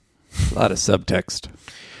 A lot of subtext.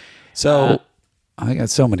 So I got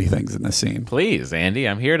so many things in this scene. Please, Andy,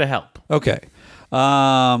 I'm here to help. Okay.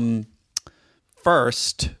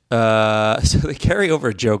 First, so they carry over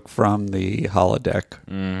a joke from the holodeck.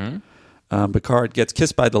 Mm-hmm. Picard gets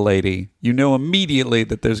kissed by the lady. You know immediately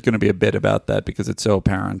that there's going to be a bit about that because it's so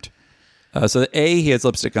apparent. So he has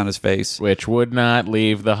lipstick on his face. Which would not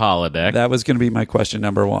leave the holodeck. That was going to be my question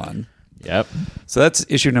number one. Yep. So that's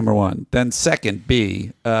issue number one. Then second,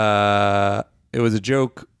 B, it was a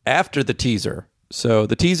joke after the teaser. So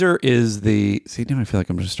the teaser is see, now I feel like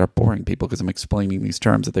I'm going to start boring people because I'm explaining these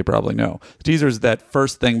terms that they probably know. The teaser is that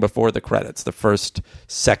first thing before the credits, the first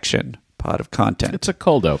section, pot of content. It's a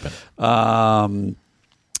cold open.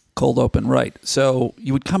 Cold open, right. So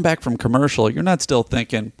you would come back from commercial. You're not still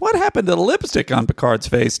thinking, what happened to the lipstick on Picard's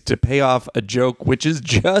face to pay off a joke, which is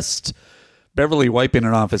just Beverly wiping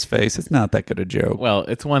it off his face. It's not that good a joke. Well,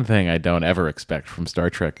 it's one thing I don't ever expect from Star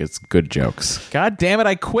Trek. It's good jokes. God damn it,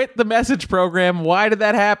 I quit the message program. Why did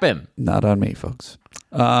that happen? Not on me, folks.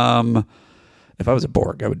 If I was a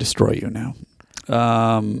Borg, I would destroy you now.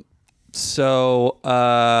 So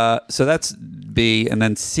that's B, and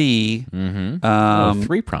then C. Mm-hmm.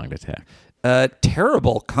 Three-pronged attack.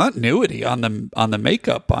 Terrible continuity on the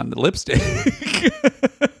makeup on the lipstick.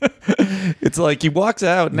 It's like he walks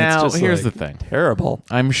out. And now, it's just here's like the thing. Terrible.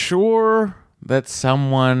 I'm sure that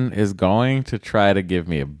someone is going to try to give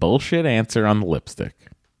me a bullshit answer on the lipstick.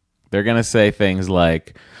 They're going to say things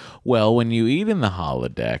like, well, when you eat in the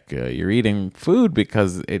holodeck, you're eating food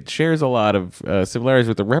because it shares a lot of similarities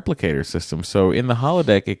with the replicator system. So in the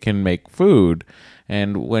holodeck, it can make food.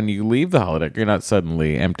 And when you leave the holodeck, you're not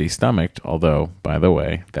suddenly empty-stomached. Although, by the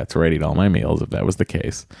way, that's where I'd eat all my meals if that was the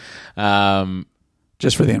case.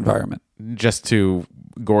 Just for the environment. Just to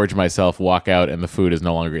gorge myself, walk out, and the food is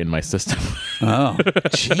no longer in my system. Oh,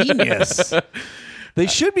 genius. They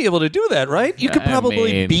should be able to do that, right? You could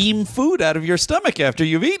probably beam food out of your stomach after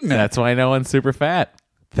you've eaten it. That's why no one's super fat.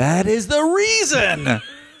 That is the reason.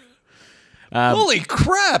 Holy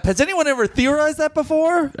crap. Has anyone ever theorized that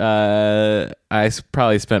before?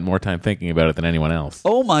 Probably spent more time thinking about it than anyone else.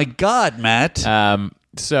 Oh, my God, Matt.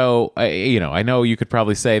 So, I know you could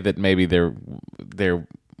probably say that maybe there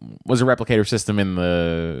was a replicator system in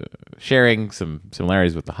the sharing some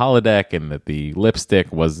similarities with the holodeck, and that the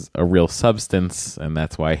lipstick was a real substance, and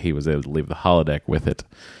that's why he was able to leave the holodeck with it.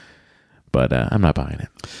 But I'm not buying it.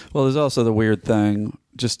 Well, there's also the weird thing,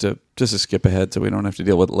 just to skip ahead so we don't have to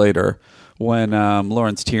deal with it later. When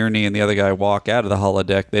Lawrence Tierney and the other guy walk out of the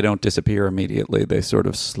holodeck, they don't disappear immediately. They sort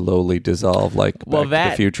of slowly dissolve, like Back to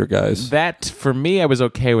the Future guys. That, for me, I was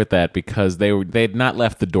okay with that because they'd not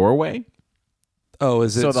left the doorway. Oh,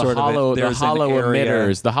 is it so sort of the hollow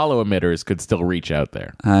emitters? The hollow emitters could still reach out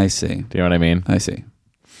there. I see. Do you know what I mean? I see.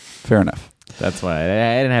 Fair enough. That's why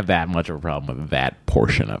I didn't have that much of a problem with that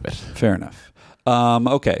portion of it. Fair enough.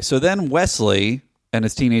 Okay, so then Wesley and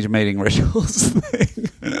his teenage mating rituals thing.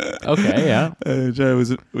 Okay, yeah.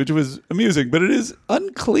 Which was amusing, but it is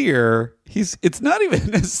unclear. It's not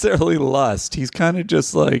even necessarily lust. He's kind of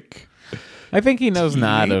just like... I think he knows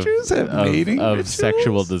not of rituals?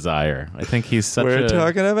 sexual desire. I think he's such We're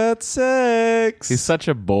talking about sex. He's such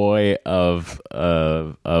a boy of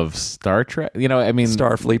Star Trek. You know, I mean...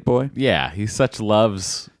 Starfleet boy? Yeah, he such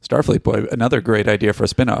loves... Starfleet boy. Another great idea for a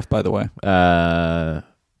spinoff, by the way.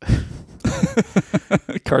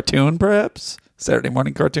 Cartoon, perhaps? Saturday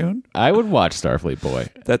morning cartoon? I would watch Starfleet Boy.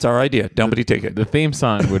 That's our idea. Nobody take it. The theme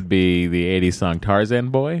song would be the 80s song Tarzan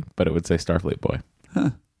Boy, but it would say Starfleet Boy. Huh.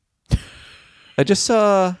 I just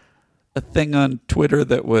saw a thing on Twitter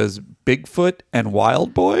that was Bigfoot and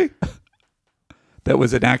Wild Boy. That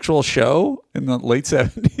was an actual show in the late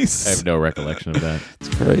 70s. I have no recollection of that.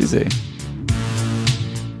 It's crazy.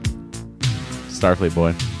 Starfleet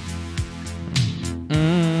Boy.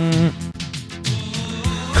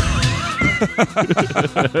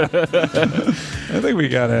 I think we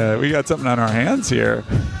got something on our hands here.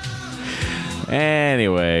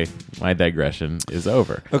 Anyway, my digression is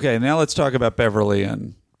over. Okay, now let's talk about Beverly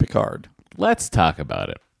and Picard. Let's talk about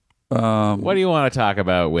it. What do you want to talk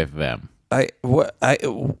about with them?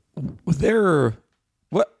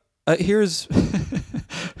 Here's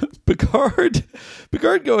Picard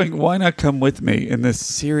going, why not come with me in this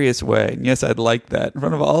serious way? And yes, I'd like that in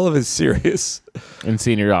front of all of his serious and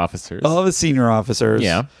senior officers. All of his senior officers.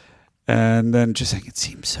 Yeah. And then just saying, it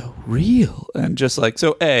seems so real. And just like,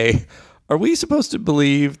 so A, are we supposed to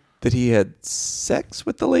believe that he had sex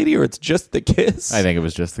with the lady, or it's just the kiss? I think it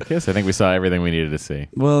was just the kiss. I think we saw everything we needed to see.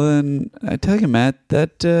 Well, then I tell you, Matt,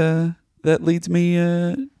 that that leads me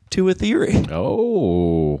to a theory.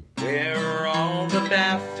 Oh. Where are all the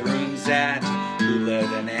bathrooms at? Who let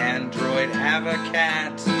an android have a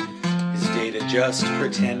cat? Is Data just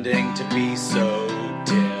pretending to be so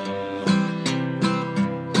dim?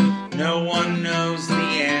 No one knows the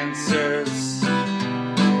answers,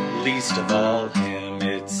 least of all him.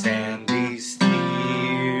 It's Andy's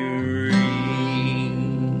theories.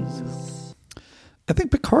 I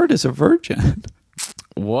think Picard is a virgin.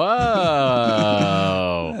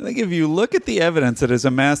 Whoa. I think if you look at the evidence that is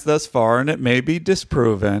amassed thus far, and it may be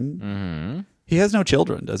disproven, he has no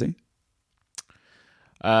children, does he?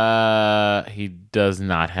 He does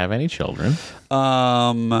not have any children.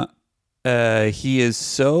 He is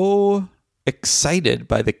so excited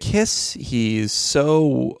by the kiss. He's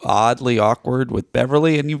so oddly awkward with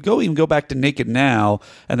Beverly. And you even go back to Naked Now,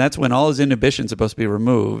 and that's when all his inhibitions are supposed to be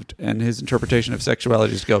removed, and his interpretation of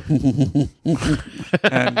sexuality is to go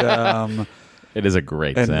and it is a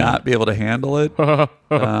great and sound. not be able to handle it.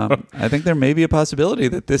 I think there may be a possibility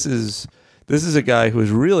that this is a guy who has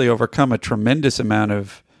really overcome a tremendous amount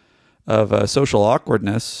of social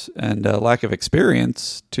awkwardness and lack of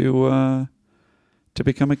experience to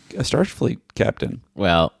become a Starfleet captain.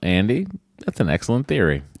 Well, Andy, that's an excellent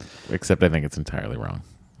theory. Except I think it's entirely wrong.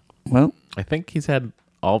 Well, I think he's had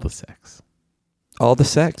all the sex. All the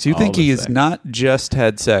sex. You All think the he has sex. not just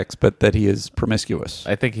had sex, but that he is promiscuous?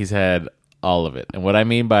 I think he's had all of it. And what I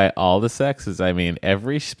mean by all the sex is I mean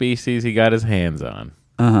every species he got his hands on.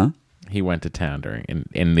 Uh-huh. He went to town during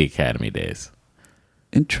in the Academy days.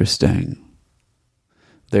 Interesting.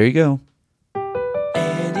 There you go.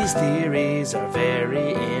 Andy's theories are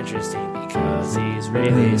very interesting because he's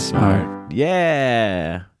really smart.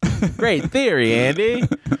 Yeah. Great theory, Andy.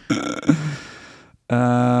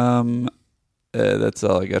 That's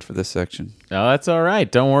all I got for this section. Oh, that's all right.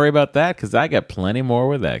 Don't worry about that because I got plenty more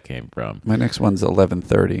where that came from. My next one's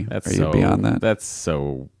 11:30. That's Are so, you beyond that? That's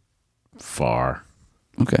so far.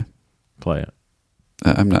 Okay. Play it.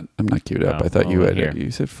 I'm not queued up. Oh, I thought you well, had here. it.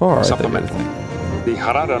 You said far. I thought you had a Supplemental. thing. The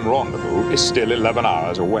Haradan rendezvous is still 11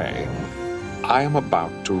 hours away. I am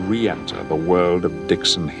about to re-enter the world of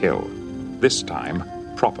Dixon Hill, this time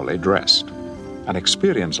properly dressed. An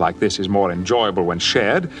experience like this is more enjoyable when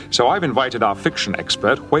shared, so I've invited our fiction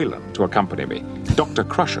expert, Whalen, to accompany me. Dr.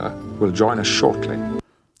 Crusher will join us shortly.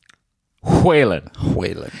 Whalen.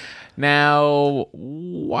 Now,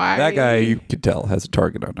 why... That guy, you could tell, has a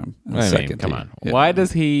target on him. Come on. Yeah. Why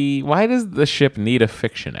does the ship need a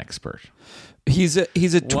fiction expert? He's a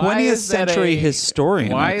 20th century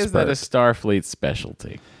historian. Why expert. is that a Starfleet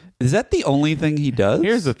specialty? Is that the only thing he does?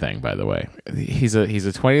 Here's the thing, by the way. He's a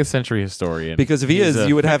 20th century historian. Because if he He's is, a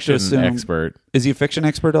you would have to fiction assume. expert. Is he a fiction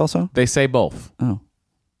expert also? They say both. Oh.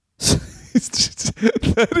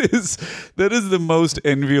 that is the most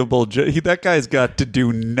enviable. That guy's got to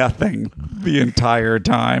do nothing the entire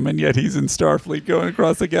time, and yet he's in Starfleet going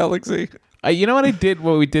across the galaxy. You know what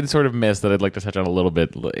what we did sort of miss that I'd like to touch on a little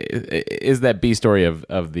bit is that B story of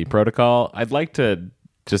the protocol. I'd like to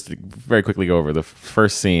just very quickly go over the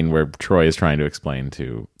first scene where Troy is trying to explain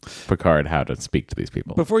to Picard how to speak to these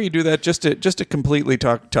people. Before you do that, just to completely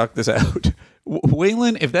talk this out,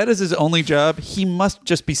 Whalen, if that is his only job, he must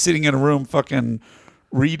just be sitting in a room fucking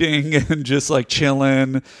reading and just like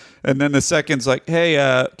chilling. And then the second's like, hey,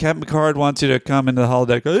 Captain Picard wants you to come into the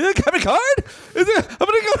holodeck. Yeah, Captain Picard? I'm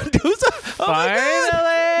going to go and do something.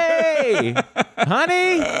 Finally!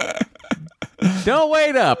 Honey, don't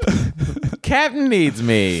wait up. Captain needs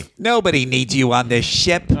me. Nobody needs you on this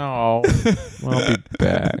ship. Oh, I'll be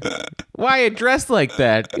back. Why are you dressed like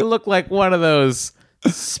that? You look like one of those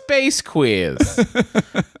space queers.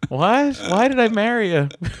 What? Why did I marry a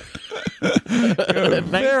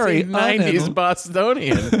 1990s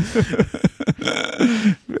Bostonian?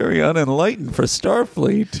 Very unenlightened for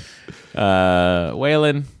Starfleet.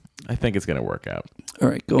 Whalen, I think it's going to work out. All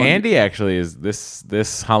right, go on. Andy actually is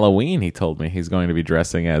this Halloween. He told me he's going to be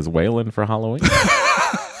dressing as Whalen for Halloween.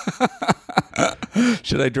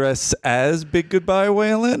 Should I dress as Big Goodbye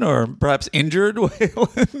Whalen or perhaps Injured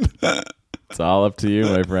Whalen? It's all up to you,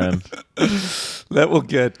 my friend. That will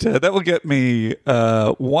get me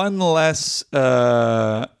one less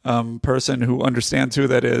person who understands who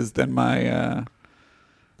that is than my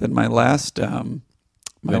last year's.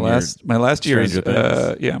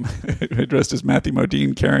 Stranger Yeah, I dressed as Matthew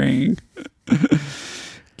Modine carrying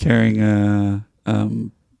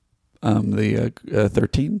the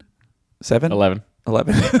 13, 7, 11.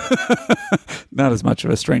 Not as much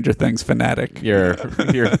of a Stranger Things fanatic. You're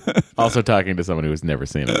also talking to someone who has never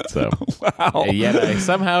seen it. So wow. Yet I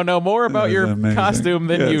somehow know more about your Amazing. costume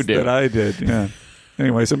than you do. That I did. Yeah.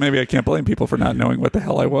 Anyway, so maybe I can't blame people for not knowing what the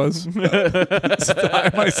hell I was. I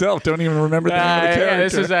myself don't even remember the name of the character.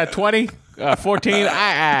 This is 2014.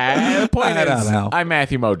 The point I is, don't know. I'm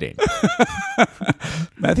Matthew Modine.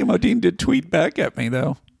 Matthew Modine did tweet back at me,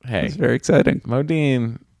 though. Hey. It's very exciting.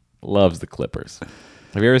 Modine loves the Clippers.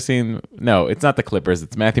 Have you ever seen... No, it's not the Clippers.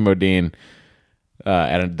 It's Matthew Modine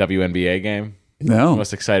at a WNBA game. No. The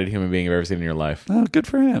most excited human being you've ever seen in your life. Oh, good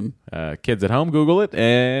for him. Kids at home, Google it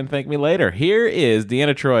and thank me later. Here is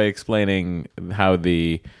Deanna Troi explaining how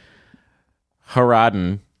the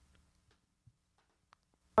Haradan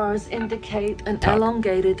Bars indicate an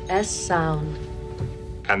elongated S sound.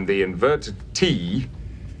 And the inverted T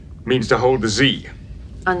means to hold the Z.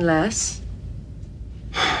 Unless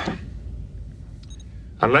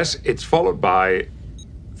It's followed by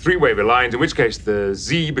three wavy lines, in which case the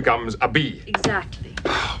Z becomes a B. Exactly.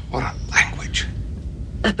 What a language.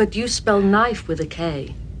 But you spell knife with a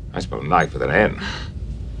K. I spell knife with an N.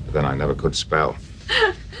 But then I never could spell.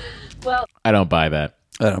 Well, I don't buy that.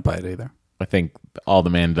 I don't buy it either. I think all the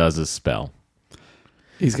man does is spell.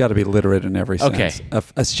 He's got to be literate in every sense. Okay.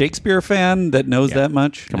 A Shakespeare fan that knows that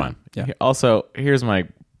much? Come on. Yeah. Also, here's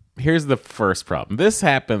the first problem. This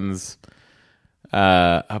happens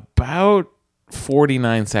about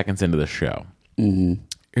 49 seconds into the show. Mm-hmm.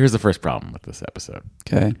 Here's the first problem with this episode.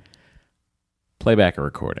 Okay. Playback a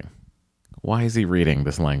recording. Why is he reading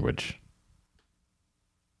this language?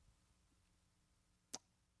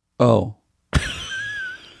 Oh.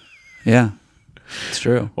 Yeah. It's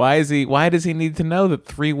true. Why does he need to know that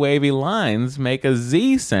three wavy lines make a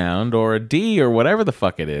Z sound or a D or whatever the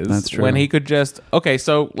fuck it is? That's true. When he could just... Okay,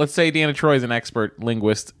 so let's say Deanna Troi is an expert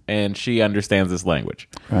linguist and she understands this language.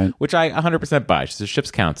 Right. Which I 100% buy. She's a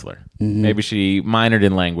ship's counselor. Mm-hmm. Maybe she minored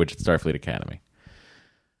in language at Starfleet Academy.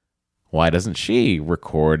 Why doesn't she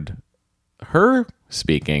record her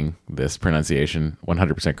speaking this pronunciation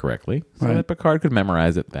 100% correctly so that Picard could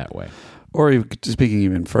memorize it that way? Or speaking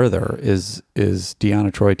even further, is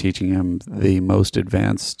Deanna Troi teaching him the most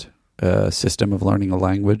advanced system of learning a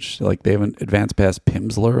language? Like they haven't advanced past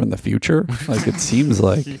Pimsleur in the future? Like it seems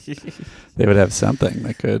like they would have something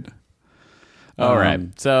that could. All right.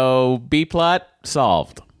 So B plot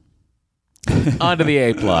solved. On to the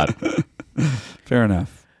A plot. Fair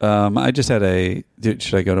enough. I just had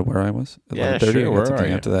should I go to where I was? 11:30. Yeah, sure. I got Where something are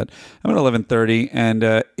you? after that. I'm at 11:30,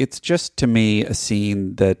 and it's just to me a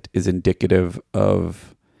scene that is indicative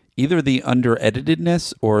of either the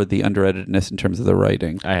under-editedness or the under-editedness in terms of the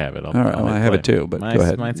writing. I have it. All right, I have it too, but go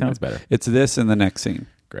ahead. Mine sounds better. It's this in the next scene.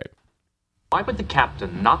 Great. Why would the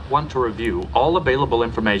captain not want to review all available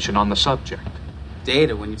information on the subject?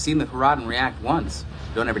 Data, when you've seen the Haradan react once,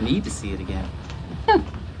 you don't ever need to see it again.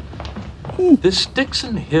 This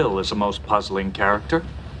Dixon Hill is a most puzzling character.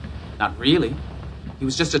 Not really. He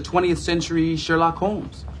was just a 20th century Sherlock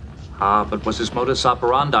Holmes. But was his modus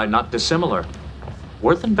operandi not dissimilar?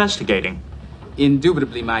 Worth investigating.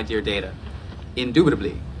 Indubitably, my dear Data.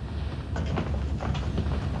 Indubitably.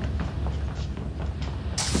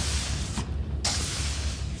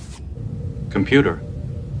 Computer,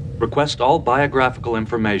 request all biographical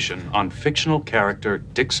information on fictional character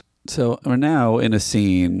Dixon. So we're now in a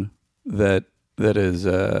scene that is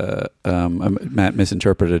Matt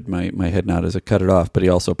misinterpreted my head nod as a cut it off, but he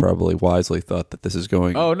also probably wisely thought that this is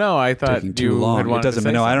going. Oh no, I thought taking too you long. had wanted It doesn't. to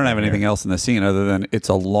say No, I don't have something anything here. else in the scene other than it's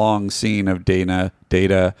a long scene of Data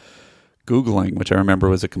Googling, which I remember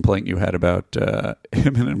was a complaint you had about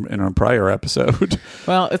him in a prior episode.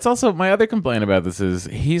 Well, it's also my other complaint about this is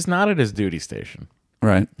he's not at his duty station.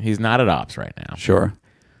 Right. He's not at ops right now. Sure.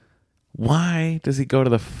 Why does he go to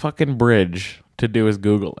the fucking bridge to do his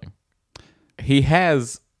Googling? He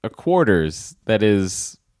has a quarters that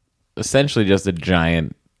is essentially just a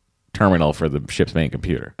giant terminal for the ship's main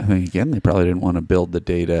computer. I think, again, they probably didn't want to build the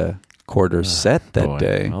Data quarters set that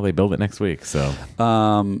day. Well, they build it next week, so.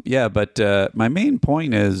 Yeah, but my main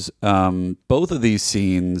point is both of these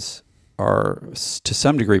scenes are to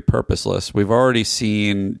some degree purposeless. We've already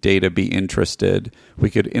seen Data be interested.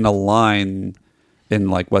 We could, in a line, in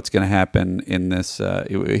like what's going to happen in this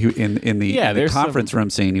in the conference room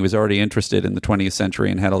scene, he was already interested in the 20th century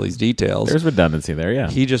and had all these details. There's redundancy there, yeah.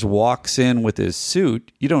 He just walks in with his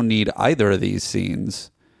suit. You don't need either of these scenes.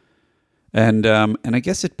 And I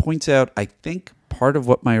guess it points out, I think, part of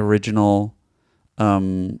what my original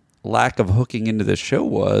lack of hooking into the show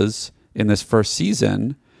was in this first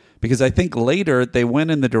season, because I think later they went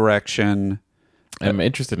in the direction. I'm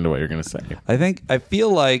interested in what you're going to say. I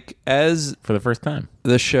feel like as for the first time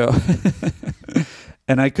the show,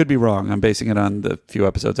 and I could be wrong. I'm basing it on the few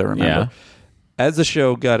episodes I remember. Yeah. As the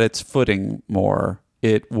show got its footing more,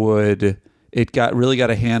 it really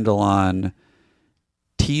got a handle on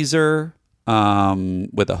teaser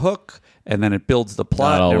with a hook, and then it builds the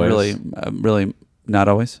plot. Not and always. Really, not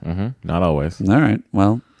always. Mm-hmm. Not always. All right.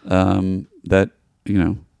 Well, that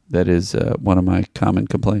is one of my common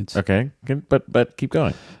complaints. Okay, but keep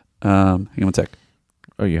going. Hang on one sec.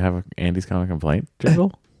 Oh, you have Andy's common complaint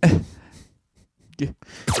jingle?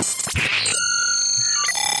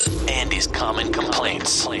 Andy's common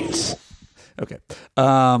complaints. Okay.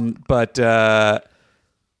 But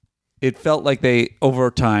it felt like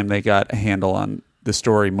over time, they got a handle on the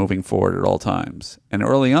story moving forward at all times. And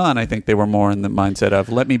early on, I think they were more in the mindset of,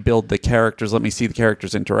 let me build the characters, let me see the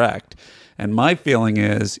characters interact. And my feeling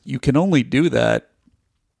is you can only do that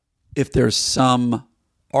if there's some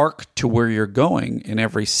arc to where you're going in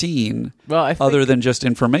every scene, other than just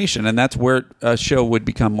information. And that's where a show would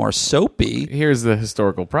become more soapy. Here's the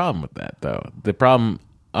historical problem with that, though. The problem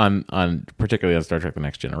on particularly on Star Trek: The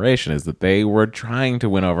Next Generation is that they were trying to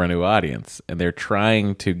win over a new audience, and they're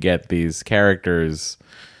trying to get these characters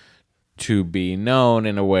to be known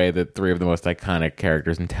in a way that three of the most iconic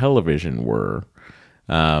characters in television were.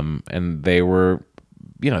 And they were,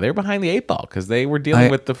 they were behind the eight ball because they were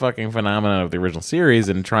dealing with the fucking phenomenon of the original series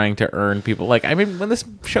and trying to earn people. Like, I mean, when this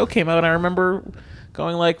show came out, I remember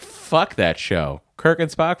going like, fuck that show. Kirk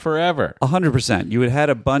and Spock forever. 100%. You had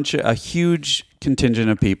a huge contingent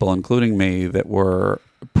of people, including me, that were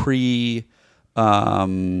preset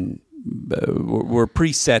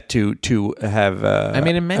to have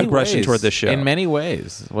in many aggression ways, toward this show. In many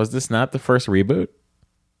ways. Was this not the first reboot?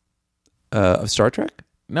 Of Star Trek?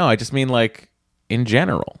 No, I just mean like in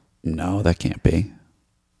general. No, that can't be.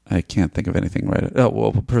 I can't think of anything right. Oh,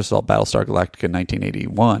 well, first of all, Battlestar Galactica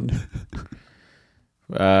 1981.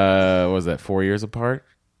 Was that 4 years apart?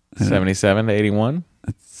 77 to 81?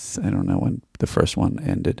 I don't know when the first one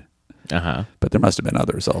ended. Uh-huh. But there must have been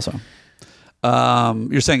others also.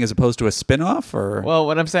 You're saying as opposed to a spin-off? Or? Well,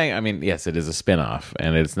 what I'm saying, I mean, yes, it is a spin-off,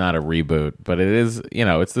 and it's not a reboot, but it is,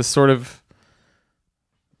 it's this sort of,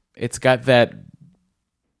 it's got that,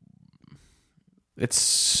 it's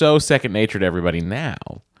so second nature to everybody now,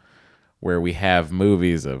 where we have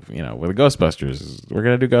movies of, with the Ghostbusters, we're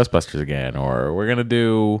going to do Ghostbusters again, or we're going to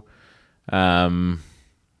do, I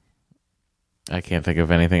can't think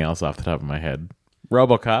of anything else off the top of my head.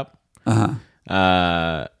 RoboCop.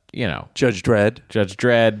 Uh-huh. Judge Dredd.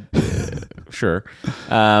 Sure.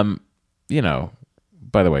 By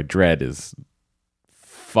the way, Dredd is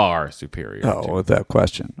far superior. Oh, without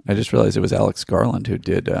question. I just realized it was Alex Garland who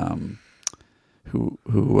did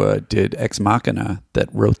who did Ex Machina that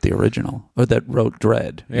wrote the original, or that wrote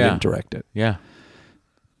Dredd. He didn't direct it. Yeah.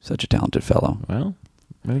 Such a talented fellow. Well,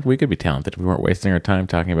 I think we could be talented if we weren't wasting our time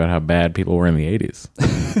talking about how bad people were in the 80s.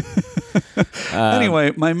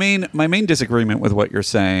 Anyway, my main disagreement with what you're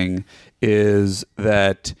saying is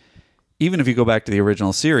that even if you go back to the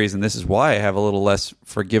original series, and this is why I have a little less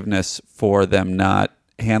forgiveness for them not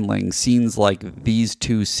handling scenes like these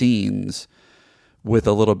two scenes with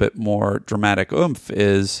a little bit more dramatic oomph,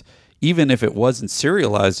 is even if it wasn't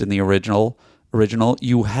serialized in the original,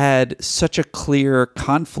 you had such a clear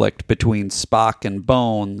conflict between Spock and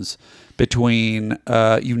Bones, between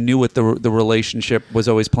you knew what the relationship was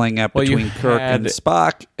always playing out between Kirk and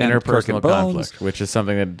Spock and Kirk and Bones, conflict, which is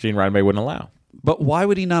something that Gene Roddenberry wouldn't allow. But why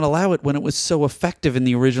would he not allow it when it was so effective in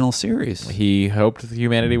the original series? He hoped that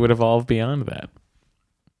humanity would evolve beyond that.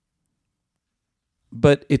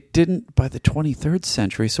 But it didn't by the 23rd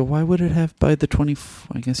century, so why would it have by the 20...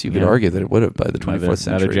 I guess you could argue that it would have by the 24th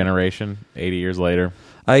century. Another generation, 80 years later.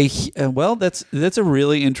 Well, that's a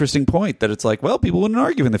really interesting point, that it's like, well, people wouldn't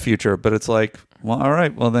argue in the future, but it's like, well, all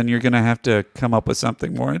right, well, then you're going to have to come up with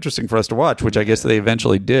something more interesting for us to watch, which I guess they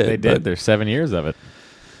eventually did. They did. There's 7 years of it.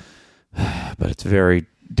 But it's very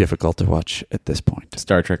difficult to watch at this point.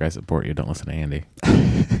 Star Trek, I support you. Don't listen to Andy.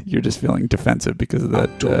 You're just feeling defensive because of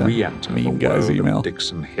that to re-enter mean the guy's world email. Of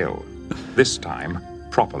Dixon Hill, this time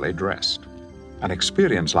properly dressed. An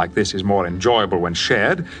experience like this is more enjoyable when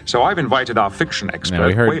shared, so I've invited our fiction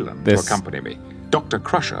expert, Wayland, to accompany me. Dr.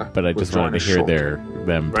 Crusher But I just wanted to hear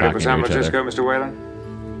them ready talking for San to each Francisco, other. Mr.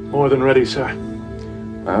 Whalen? More than ready, sir.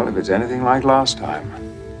 Well, if it's anything like last time,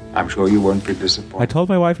 I'm sure you won't be disappointed. I told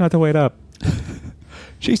my wife not to wait up.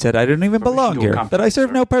 She said I didn't even belong here, that I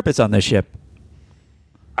serve no purpose on this ship.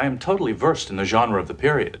 I am totally versed in the genre of the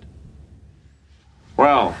period.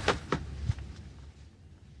 Well,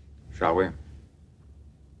 shall we?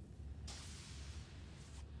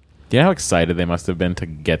 Do you know how excited they must have been to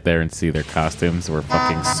get there and see their costumes were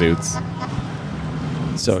fucking suits?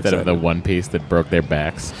 So instead of the one piece that broke their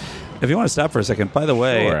backs. If you want to stop for a second, by the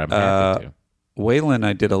way, Sure, I'm happy to. Wayland,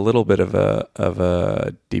 I did a little bit of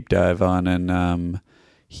a deep dive on, and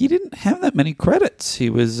he didn't have that many credits. He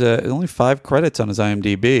was only 5 credits on his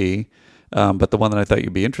IMDb. But the one that I thought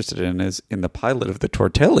you'd be interested in is in the pilot of the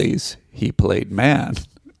Tortellis, he played Man.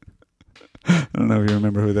 I don't know if you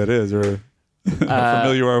remember who that is or how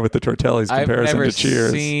familiar you are with the Tortellis comparison to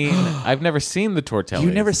Cheers. I've never seen the Tortellis.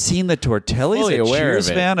 You've never seen the Tortellis? Fully a aware Cheers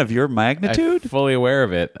of it. fan of your magnitude? I'm fully aware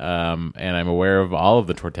of it, and I'm aware of all of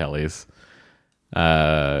the Tortellis.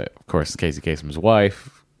 Of course, Casey Kasem's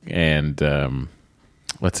wife, and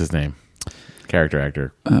what's his name? Character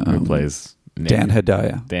actor who plays Dan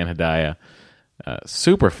Hedaya. Dan Hedaya.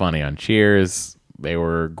 Super funny on Cheers. They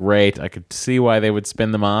were great. I could see why they would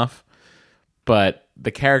spin them off, but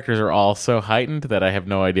the characters are all so heightened that I have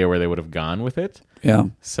no idea where they would have gone with it. Yeah.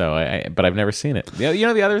 So, but I've never seen it. You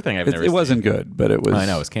know, the other thing I've never seen. It wasn't good, but it was. I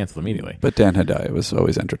know, it was canceled immediately. But Dan Hedaya was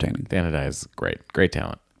always entertaining. Dan Hedaya is great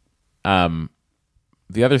talent.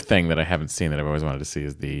 The other thing that I haven't seen that I've always wanted to see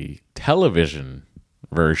is the television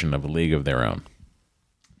version of A League of Their Own.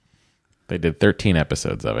 They did 13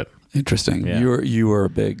 episodes of it. Interesting. Yeah. You were a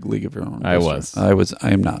big League of Your Own. I was. I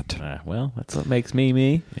am not. Well, that's what makes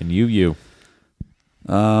me, and you.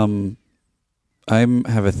 I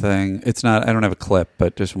have a thing. It's not. I don't have a clip,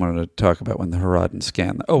 but just wanted to talk about when the Haradan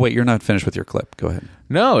scan. Oh wait, you're not finished with your clip. Go ahead.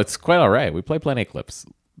 No, it's quite all right. We play plenty of clips.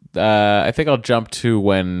 I think I'll jump to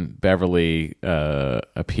when Beverly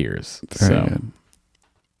appears. Very good.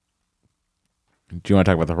 Do you want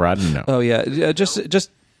to talk about the Haradan? No. Oh yeah.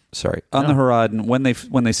 Just. Sorry. On the Haradan, when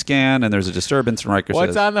they scan and there's a disturbance, and Riker What's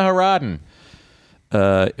says, on the Haradan?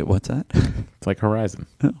 What's that? It's like Horizon.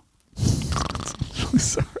 Oh.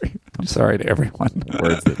 Sorry. I'm sorry to everyone.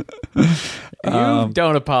 Words that you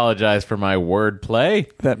don't apologize for my word play.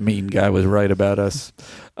 That mean guy was right about us.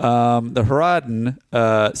 The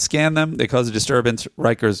Haradan scan them. They cause a disturbance.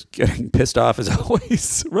 Riker's getting pissed off as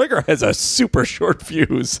always. Riker has a super short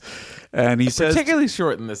fuse. And he says, particularly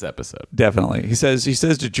short in this episode. Definitely. He says to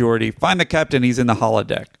Geordi, find the captain. He's in the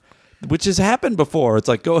holodeck, which has happened before. It's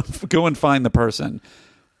like, go and find the person.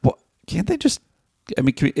 Well, can't they just, can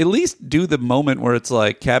we at least do the moment where it's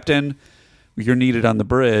like, Captain, you're needed on the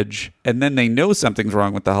bridge. And then they know something's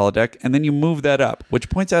wrong with the holodeck. And then you move that up, which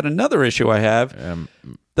points out another issue I have.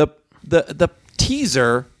 The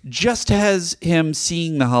teaser just has him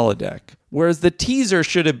seeing the holodeck, whereas the teaser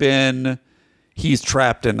should have been, he's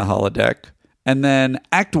trapped in the holodeck. And then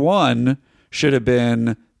Act 1 should have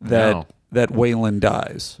been that Wayland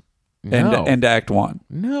dies. No. And Act 1.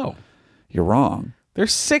 No. You're wrong.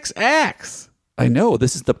 There's 6 acts. I know.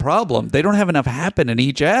 This is the problem. They don't have enough happen in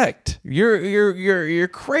each act. You're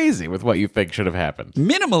crazy with what you think should have happened.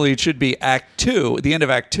 Minimally, it should be Act 2, the end of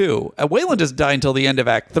Act 2. Wayland doesn't die until the end of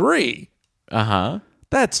Act 3. Uh-huh.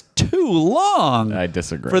 That's too long. I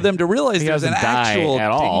disagree. For them to realize he there's an doesn't die actual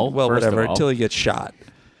at all. Well, first whatever. of all. Until he gets shot.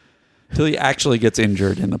 Until he actually gets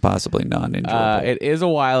injured in the possibly non-injured. It is a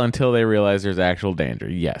while until they realize there's actual danger.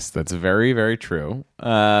 Yes, that's very, very true.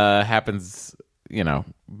 Happens,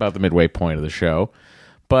 about the midway point of the show.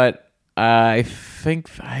 But I think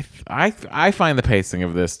I find the pacing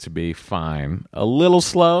of this to be fine. A little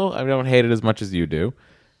slow. I don't hate it as much as you do.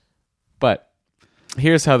 But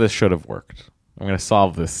here's how this should have worked. I'm going to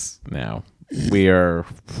solve this now. We are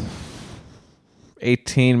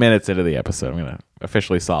 18 minutes into the episode. I'm going to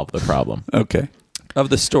officially solve the problem. Okay. Of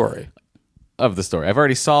the story. I've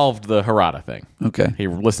already solved the Harada thing. Okay. He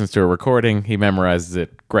listens to a recording. He memorizes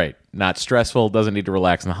it. Great. Not stressful. Doesn't need to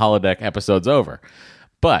relax in the holodeck. Episode's over.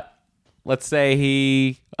 But let's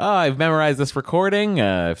say I've memorized this recording.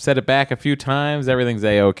 I've said it back a few times. Everything's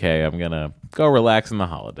A-okay. I'm going to go relax in the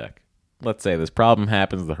holodeck. Let's say this problem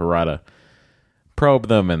happens. The Harada probe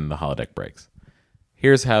them and the holodeck breaks.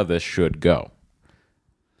 Here's how this should go.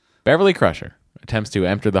 Beverly Crusher attempts to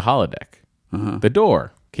enter the holodeck. Uh-huh. The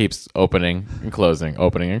door keeps opening and closing,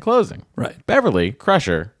 opening and closing. Right. Beverly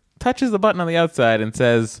Crusher touches the button on the outside and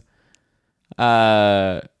says,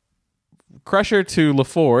 Crusher to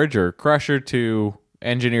LaForge or Crusher to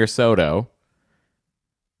Engineer Soto,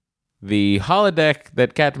 the holodeck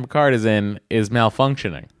that Captain Picard is in is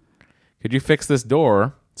malfunctioning. Could you fix this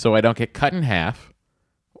door so I don't get cut in half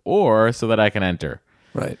or so that I can enter?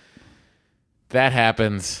 Right. That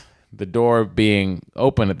happens. The door being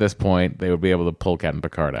open at this point, they would be able to pull Captain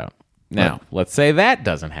Picard out. Now, Let's say that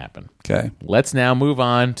doesn't happen. Okay. Let's now move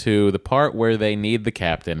on to the part where they need the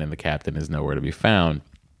captain, and the captain is nowhere to be found.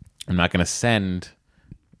 I'm not going to send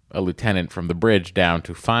a lieutenant from the bridge down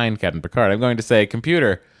to find Captain Picard. I'm going to say,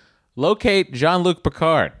 computer, locate Jean-Luc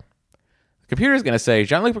Picard. The computer is going to say,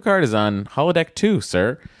 Jean-Luc Picard is on holodeck 2,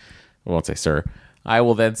 sir. I won't say sir. I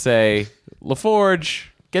will then say, LaForge,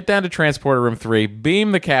 get down to transporter room 3,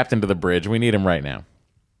 beam the captain to the bridge. We need him right now.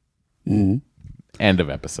 Mm-hmm. End of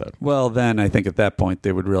episode. Well, then I think at that point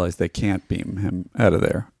they would realize they can't beam him out of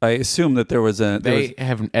there. I assume that there was They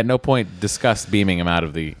have at no point discussed beaming him out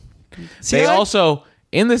of the... See, they also,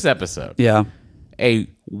 in this episode, a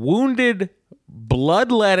wounded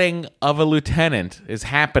bloodletting of a lieutenant is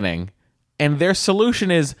happening, and their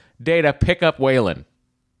solution is, Data, pick up Wayland.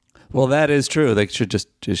 Well, that is true. They should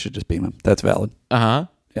just beam him. That's valid. Uh-huh.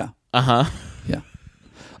 Yeah. Uh-huh. Yeah.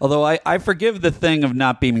 Although I forgive the thing of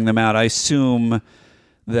not beaming them out. I assume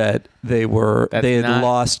that they had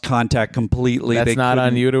lost contact completely. That's not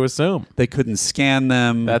on you to assume. They couldn't scan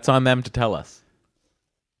them. That's on them to tell us.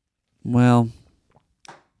 Well,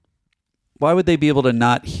 why would they be able to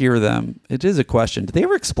not hear them? It is a question. Did they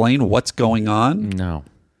ever explain what's going on? No.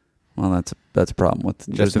 Well, that's a problem with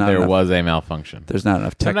just that there was a malfunction. There's not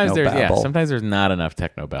enough technobabble. Sometimes there's not enough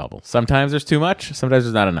technobabble. Sometimes there's too much. Sometimes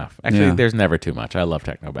there's not enough. Actually, there's never too much. I love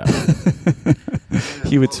technobabble.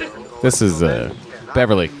 This is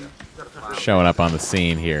Beverly showing up on the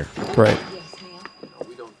scene here. Great.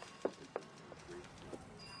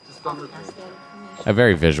 A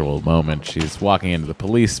very visual moment. She's walking into the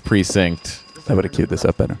police precinct. I would have queued this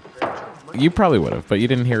up better. You probably would have, but you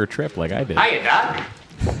didn't hear her trip like I did. Hiya, Doc.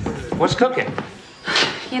 What's cooking?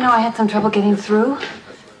 You know, I had some trouble getting through.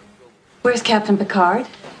 Where's Captain Picard?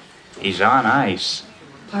 He's on ice.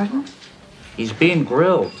 Pardon? He's being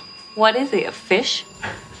grilled. What is he, a fish?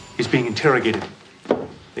 He's being interrogated.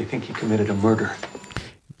 They think he committed a murder.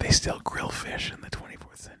 They still grill fish in the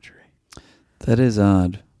 24th century. That is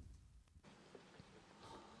odd.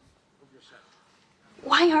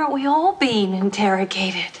 Why aren't we all being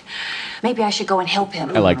interrogated? Maybe I should go and help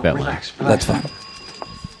him. I like that Relax. line. That's fine.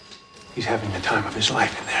 He's having the time of his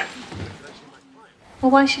life in there.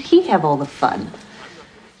 Well, why should he have all the fun?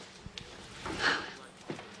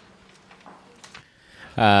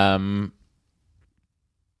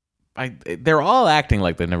 They're all acting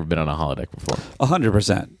like they've never been on a holodeck before.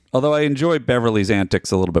 100%. Although I enjoy Beverly's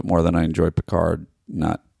antics a little bit more than I enjoy Picard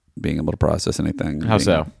not being able to process anything. How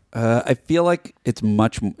so? I feel like it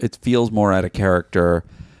feels more out of character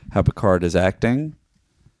how Picard is acting.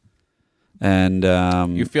 And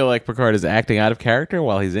you feel like Picard is acting out of character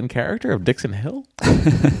while he's in character of Dixon Hill?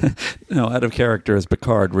 No, out of character is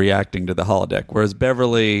Picard reacting to the holodeck, whereas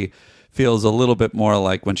Beverly feels a little bit more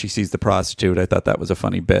like when she sees the prostitute. I thought that was a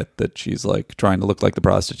funny bit that she's like trying to look like the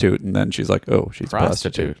prostitute, and then she's like, "Oh, she's a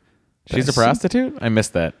prostitute." She's a prostitute? I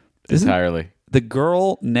missed that entirely. The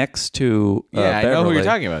girl next to I Beverly, know who you're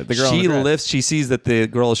talking about. The girl she in the dress. lifts. She sees that the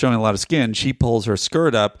girl is showing a lot of skin. She pulls her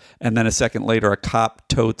skirt up, and then a second later, a cop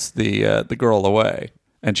totes the girl away,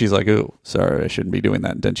 and she's like, "Ooh, sorry, I shouldn't be doing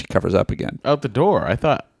that." And then she covers up again. Out the door. I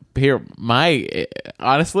thought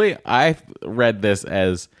honestly, I read this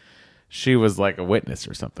as she was like a witness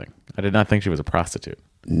or something. I did not think she was a prostitute.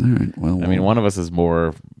 All right. Well, I mean, one of us is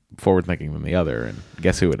more forward thinking than the other, and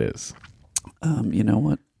guess who it is? You know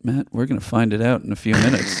what, Matt? We're going to find it out in a few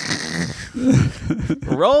minutes.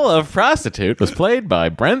 The role of prostitute was played by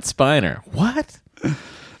Brent Spiner. What?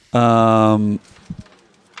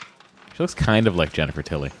 She looks kind of like Jennifer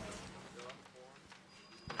Tilly.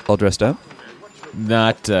 All dressed up?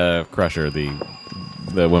 Not Crusher,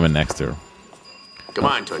 the woman next to her. Come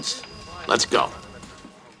on, Toots. Let's go.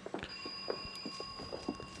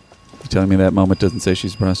 You telling me that moment doesn't say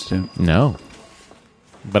she's a prostitute? No.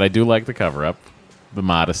 But I do like the cover-up. The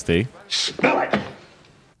modesty. Smell it.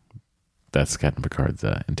 That's Captain Picard's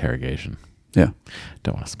interrogation. Yeah.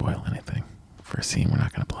 Don't want to spoil anything for a scene we're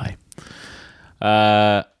not going to play.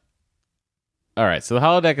 All right, so the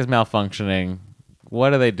holodeck is malfunctioning.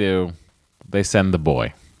 What do? They send the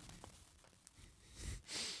boy.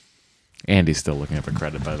 Andy's still looking up a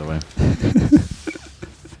credit, by the way.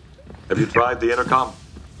 Have you tried the intercom?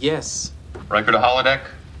 Yes. Riker to holodeck.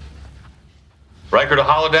 Riker to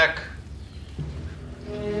holodeck.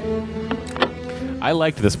 I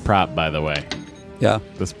liked this prop, by the way. Yeah.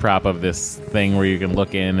 This prop of this thing where you can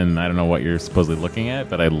look in, and I don't know what you're supposedly looking at,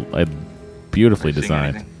 but I beautifully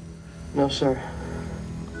designed. No, sir.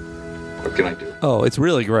 What can I do? Oh, it's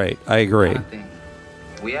really great. I agree.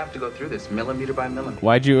 We have to go through this millimeter by millimeter.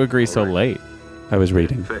 Why'd you agree so late? I was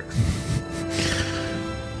reading.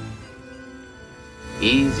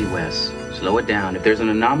 Easy, Wes. Slow it down. If there's an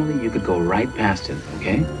anomaly, you could go right past it,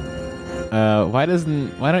 okay? Why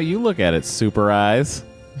don't you look at it, Super Eyes?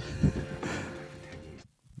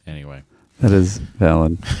 Anyway. That is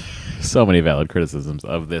valid. So many valid criticisms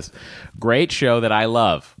of this great show that I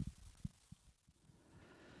love.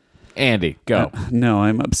 Andy, go. No,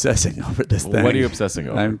 I'm obsessing over this thing. What are you obsessing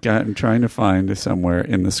over? I'm trying to find somewhere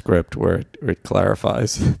in the script where it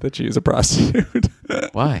clarifies that she is a prostitute.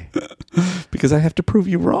 Why? Because I have to prove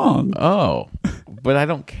you wrong. Oh. But I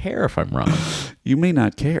don't care if I'm wrong. You may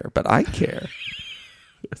not care, but I care.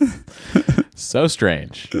 So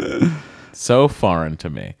strange. So foreign to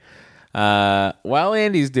me. While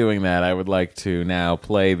Andy's doing that, I would like to now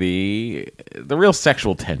play the real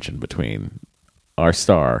sexual tension between our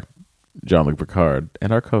star, Jean-Luc Picard,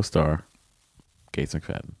 and our co-star, Gates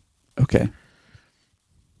McFadden. Okay.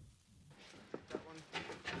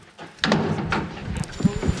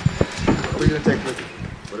 We're going to take with you.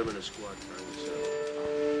 Put him in a squad.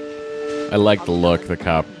 I like the look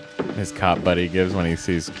his cop buddy gives when he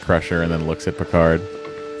sees Crusher and then looks at Picard.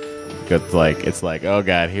 It's like, oh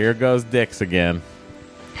god, here goes Dix again.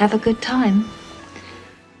 Have a good time.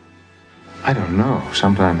 I don't know.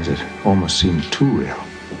 Sometimes it almost seems too real.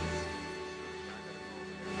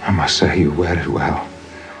 I must say you wear it well.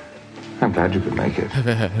 I'm glad you could make it.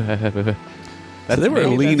 So they were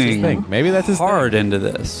leaning Maybe that's his hard into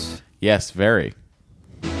this. Yes, very.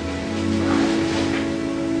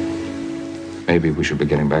 Maybe we should be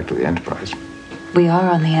getting back to the Enterprise. We are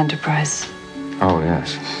on the Enterprise. Oh,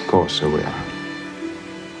 yes. Of course, so we are.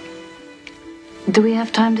 Do we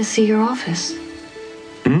have time to see your office?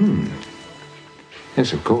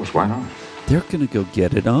 Yes, of course. Why not? They're going to go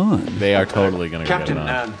get it on. They are totally going to go Captain, get it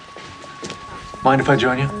on. mind if I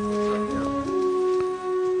join you?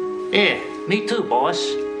 Yeah, me too, boss.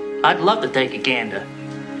 I'd love to take a gander.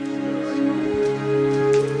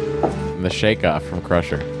 And the shake-off from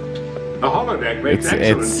Crusher. The holodeck makes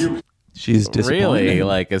excellent use. She's disappointed. Really,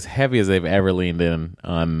 like, as heavy as they've ever leaned in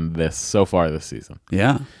on this so far this season.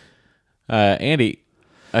 Yeah. Andy,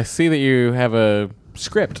 I see that you have a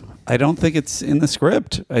script. I don't think it's in the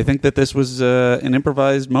script. I think that this was an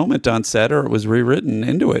improvised moment on set, or it was rewritten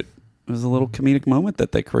into it. It was a little comedic moment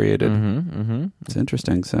that they created. It's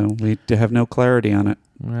interesting. So we have no clarity on it.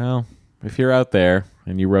 Well, if you're out there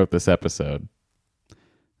and you wrote this episode,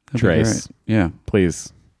 Trace, yeah,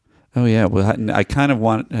 please. Oh yeah. Well, I kind of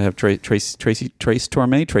want to have Tracy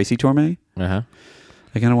Torme. Uh-huh.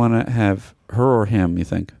 I kind of want to have her or him. You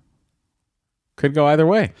think? Could go either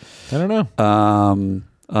way. I don't know.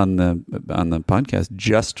 On the podcast,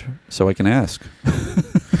 just so I can ask.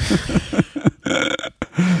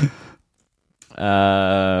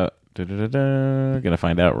 Gonna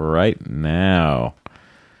find out right now.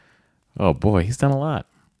 Oh boy, he's done a lot,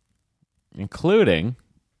 including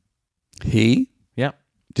he. Yep.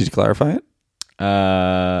 Did you clarify it?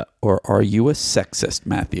 Or are you a sexist,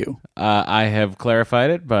 Matthew? I have clarified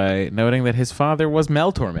it by noting that his father was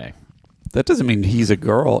Mel Torme. That doesn't mean he's a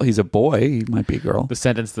girl. He's a boy. He might be a girl. The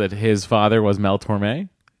sentence that his father was Mel Torme?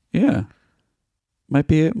 Yeah. Might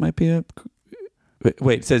be a...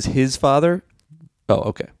 Wait, it says his father? Oh,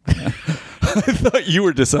 okay. I thought you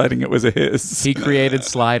were deciding it was a his. He created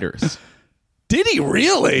Sliders. Did he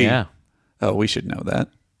really? Yeah. Oh, we should know that.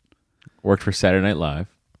 Worked for Saturday Night Live.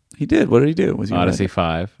 He did. What did he do? Was he Odyssey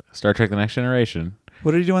 5, Star Trek The Next Generation.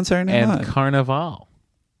 What did he do on Saturday Night Live? And Carnival.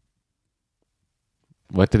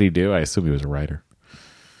 What did he do? I assume he was a writer.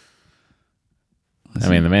 I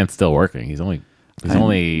mean, the man's still working. He's only.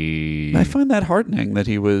 I find that heartening that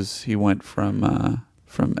he went from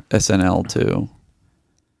SNL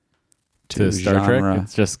to Star genre. Trek.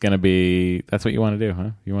 It's just gonna be. That's what you want to do, huh?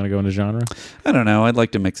 You want to go into genre? I don't know. I'd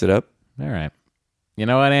like to mix it up. All right. You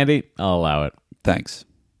know what, Andy? I'll allow it. Thanks.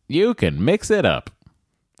 You can mix it up.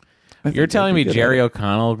 You're telling me Jerry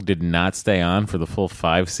O'Connell did not stay on for the full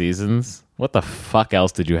 5 seasons? What the fuck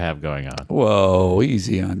else did you have going on? Whoa,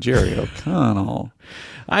 easy on Jerry O'Connell.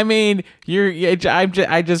 I mean,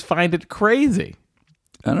 I just find it crazy.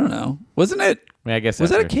 I don't know. Wasn't it? I mean, I guess was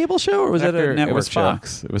that a cable show or was that a network it was show?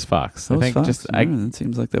 Fox. It was Fox. It was I think Fox. just It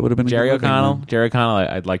seems like that would have been Jerry a good O'Connell. Jerry O'Connell.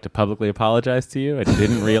 I'd like to publicly apologize to you. I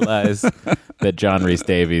didn't realize that John Rhys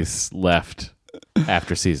Davies left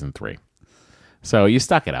after season 3. So you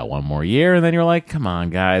stuck it out one more year, and then you're like, "Come on,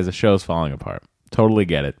 guys, the show's falling apart." Totally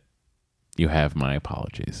get it. You have my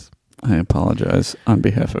apologies. I apologize on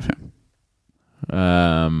behalf of him.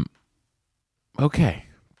 Okay.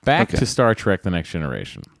 Back to Star Trek: The Next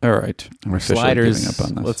Generation. All right. Our sliders. Up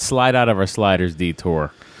on this. Let's slide out of our sliders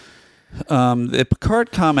detour. The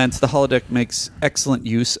Picard comments the holodeck makes excellent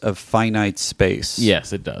use of finite space.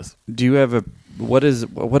 Yes, it does. Do you have what is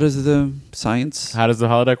the science? How does the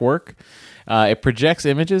holodeck work? It projects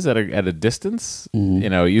images at a distance. Mm-hmm. You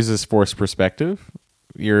know, uses forced perspective.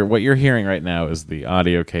 What you're hearing right now is the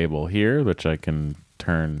audio cable here, which I can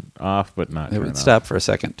turn off, but not. It would stop for a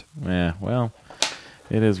second. Yeah, well,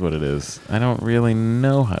 it is what it is. I don't really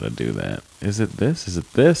know how to do that. Is it this? Is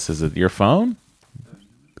it this? Is it your phone?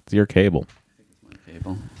 It's your cable.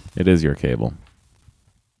 Cable. It is your cable.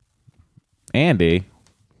 Andy,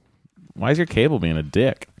 why is your cable being a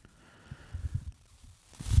dick?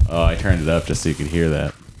 Oh, I turned it up just so you could hear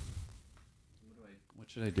that.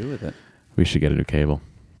 What should I do with it? We should get a new cable.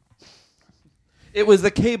 It was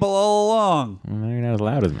the cable all along. Well, you're not as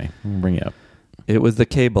loud as me. I'm gonna bring you up. It was the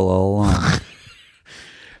cable all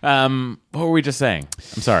along. What were we just saying?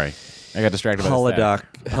 I'm sorry. I got distracted by the Holodeck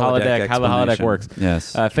how the holodeck explanation. works.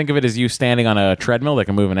 Yes. Think of it as you standing on a treadmill that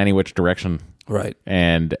can move in any which direction. Right.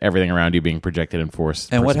 And everything around you being projected in force.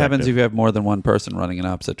 And what happens if you have more than one person running in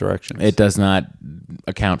opposite directions? It does not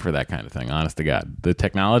account for that kind of thing, honest to God. The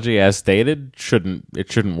technology, as stated,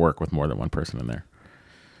 shouldn't work with more than one person in there.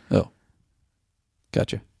 Oh.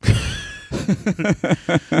 Gotcha.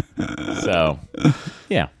 So,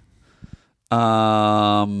 yeah.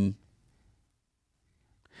 All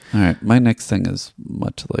right. My next thing is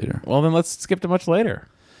much later. Well, then let's skip to much later.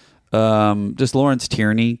 Just Lawrence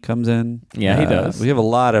Tierney comes in. Yeah, he does. We have a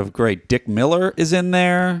lot of great. Dick Miller is in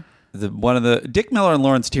there. Dick Miller and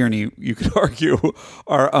Lawrence Tierney, you could argue,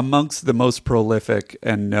 are amongst the most prolific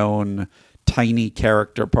and known tiny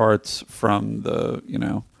character parts from the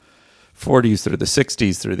 40s through the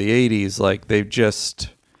 60s through the 80s. Like they've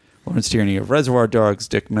just Lawrence Tierney of Reservoir Dogs,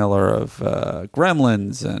 Dick Miller of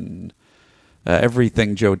Gremlins, and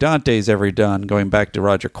everything Joe Dante's ever done, going back to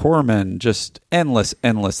Roger Corman, just endless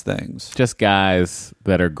things. Just guys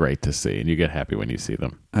that are great to see, and you get happy when you see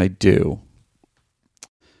them. I do.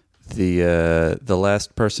 The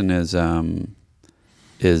last person is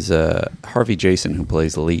Harvey Jason, who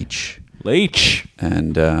plays Leech.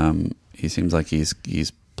 And he seems like he's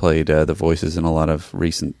played the voices in a lot of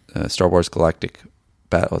recent Star Wars Galactic.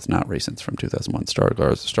 It's not recent. It's from 2001.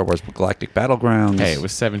 Star Wars Galactic Battlegrounds. Hey, it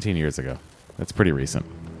was 17 years ago. That's pretty recent.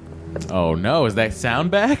 Oh no, is that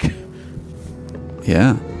sound back?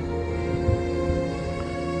 Yeah.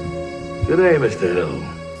 Good day, Mr. Hill.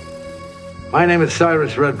 My name is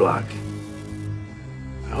Cyrus Redblock.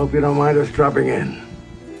 I hope you don't mind us dropping in.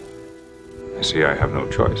 I see I have no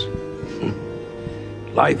choice.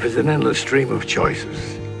 Life is an endless stream of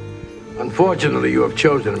choices. Unfortunately, you have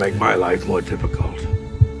chosen to make my life more difficult.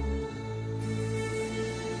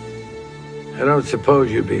 I don't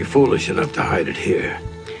suppose you'd be foolish enough to hide it here.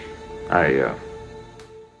 I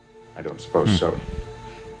don't suppose so.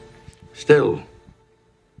 Still,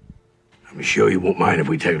 I'm sure you won't mind if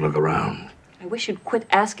we take a look around. I wish you'd quit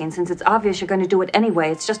asking, since it's obvious you're going to do it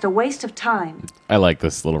anyway. It's just a waste of time. I like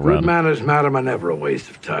this little Good run. manners, madam, are never a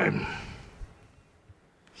waste of time.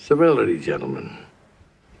 Civility, gentlemen.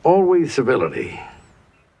 Always civility.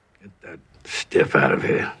 Get that stiff out of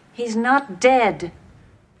here. He's not dead.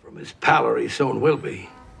 From his pallor, he soon will be.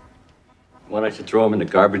 What, I should throw him in the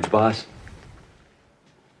garbage, boss?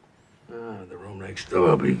 The room next door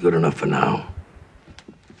will be good enough for now.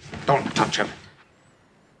 Don't touch him.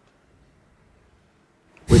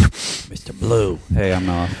 Mr. Blue. Hey, I'm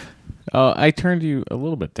off. Oh, I turned you a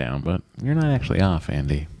little bit down, but you're not actually off,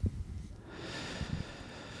 Andy.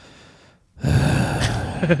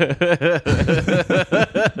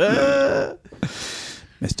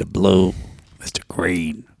 Mr. Blue, Mr.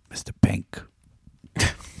 Green, Mr. Pink.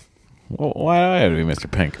 Well, why do I have to be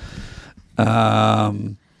Mr. Pink?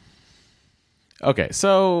 Okay,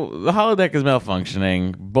 so the holodeck is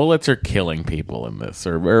malfunctioning. Bullets are killing people in this,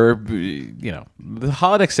 or the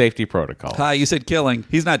holodeck safety protocol. Hi, you said killing.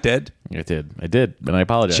 He's not dead. I did, and I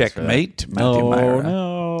apologize. Checkmate, for that. Matthew Myra.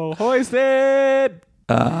 No, hoisted.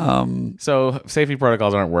 So safety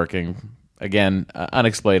protocols aren't working. Again,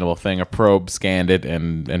 unexplainable thing. A probe scanned it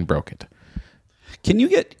and broke it.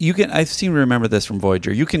 I seem to remember this from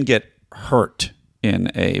Voyager. You can get hurt in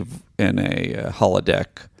a holodeck.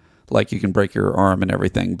 Like you can break your arm and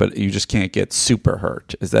everything, but you just can't get super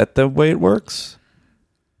hurt. Is that the way it works?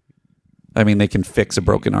 I mean, they can fix a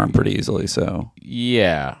broken arm pretty easily, so.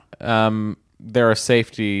 Yeah. There are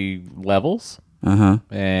safety levels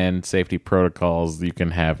and safety protocols you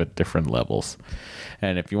can have at different levels.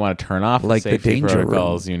 And if you want to turn off like the safety danger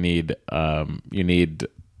protocols, you need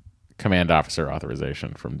command officer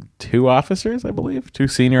authorization from 2 officers, I believe. 2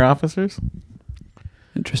 senior officers.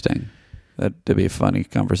 Interesting. That'd be a funny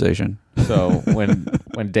conversation. So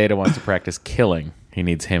when Data wants to practice killing, he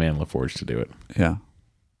needs him and LaForge to do it. Yeah.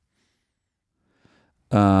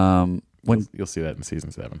 You'll see that in season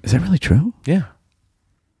 7. Is that really true? Yeah.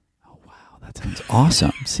 Oh wow, that sounds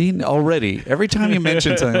awesome. See, already every time you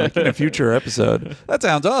mention something like in a future episode, that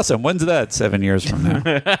sounds awesome. When's that? 7 years from now.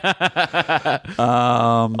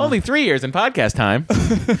 Only 3 years in podcast time.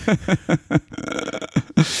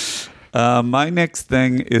 My next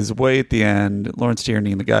thing is way at the end. Lawrence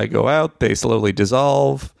Tierney and the guy go out. They slowly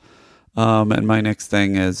dissolve. And my next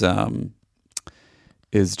thing is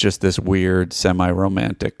is just this weird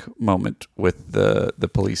semi-romantic moment with the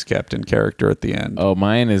police captain character at the end. Oh,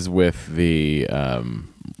 mine is with the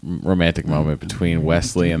romantic moment between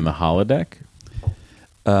Wesley and the holodeck.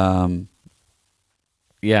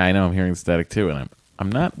 Yeah, I know. I'm hearing static too, and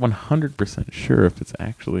I'm not 100% sure if it's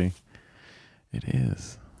actually. It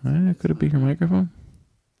is. Could it be your microphone?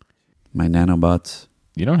 My nanobots.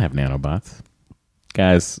 You don't have nanobots.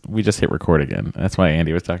 Guys, we just hit record again. That's why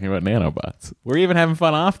Andy was talking about nanobots. We're even having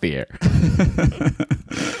fun off the air.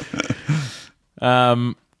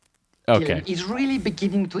 Okay. It's really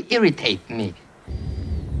beginning to irritate me.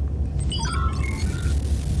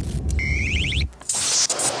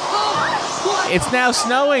 It's now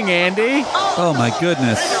snowing, Andy. Oh, my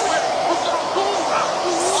goodness.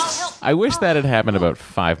 I wish that had happened about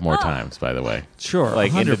 5 more times, by the way. Sure,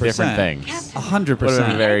 like 100%. into different things. 100%. Would have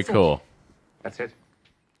been very cool. That's it.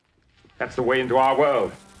 That's the way into our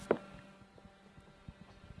world.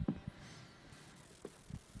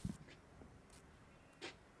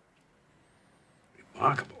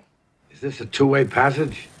 Remarkable. Is this a two-way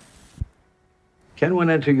passage? Can one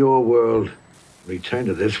enter your world, return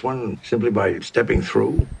to this one simply by stepping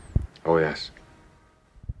through? Oh, yes.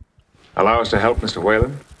 Allow us to help Mr.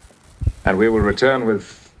 Whalen, and we will return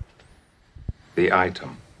with the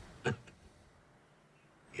item.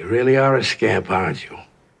 You really are a scamp, aren't you?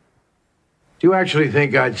 Do you actually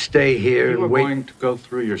think I'd stay here You and are wait? going to go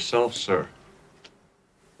through yourself, sir.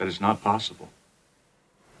 That is not possible.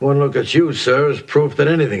 One look at you, sir, is proof that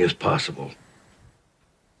anything is possible.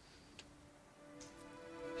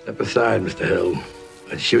 Step aside, Mr. Hill.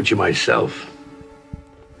 I'd shoot you myself.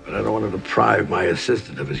 But I don't want to deprive my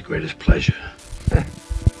assistant of his greatest pleasure.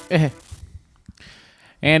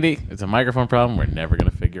 Andy, it's a microphone problem we're never going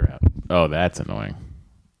to figure out. Oh, that's annoying.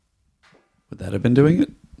 Would that have been doing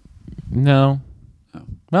it? No. Oh.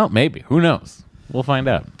 Well, maybe. Who knows? We'll find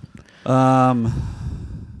out.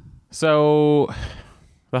 So,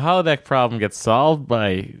 the holodeck problem gets solved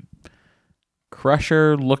by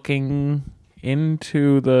Crusher looking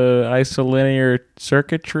into the isolinear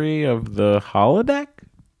circuitry of the holodeck?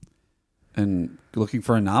 And looking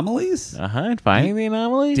for anomalies? And finding the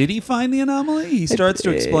anomaly? Did he find the anomaly? He starts to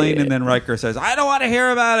explain, and then Riker says, I don't want to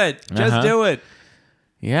hear about it. Just do it.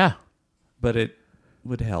 Yeah. But it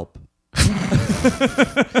would help.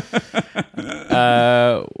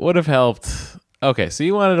 Would have helped. Okay, so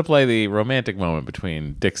you wanted to play the romantic moment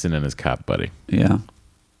between Dixon and his cop buddy. Yeah.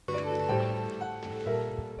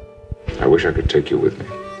 I wish I could take you with me.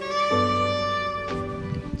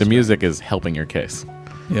 The music is helping your case.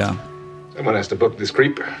 Yeah. Someone has to book this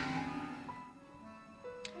creep.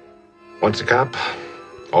 Once a cop,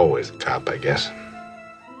 always a cop, I guess.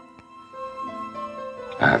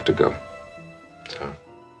 I have to go. So,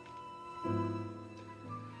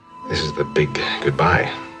 this is the big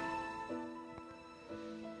goodbye.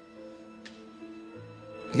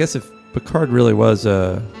 I guess if Picard really was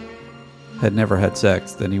had never had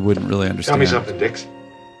sex, then he wouldn't really understand. Tell me something, Dix.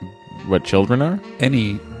 What children are?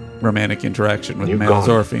 Any romantic interaction with You're males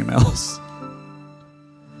gone. or females.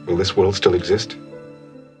 Will this world still exist?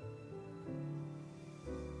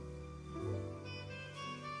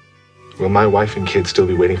 Will my wife and kids still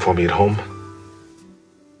be waiting for me at home?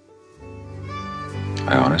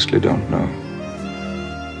 I honestly don't know.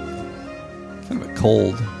 Kind of a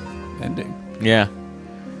cold ending. Yeah.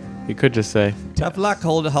 He could just say, Tough luck,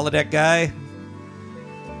 holodeck guy.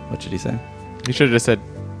 What should he say? He should have just said,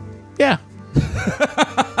 yeah.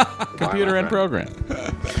 Computer and program.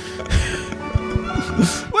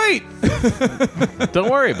 Wait! Don't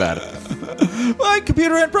worry about it. What?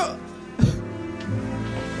 Computer and pro...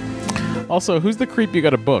 Also, who's the creep you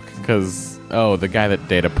got to book? Because, the guy that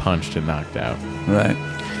Data punched and knocked out. Right.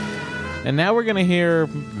 And now we're going to hear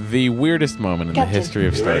the weirdest moment in the history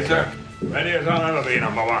of Star Trek. Ready as on LV,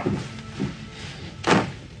 number 1.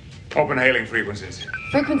 Open hailing frequencies.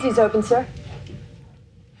 Frequencies open, sir.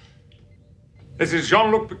 This is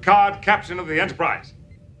Jean-Luc Picard, captain of the Enterprise.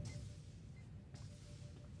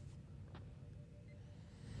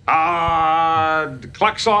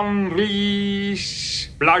 Klaxon Ries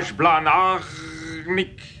Blaj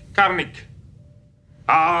Blanarnik Karnik.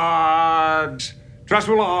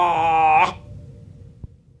 Trasula.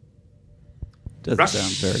 Doesn't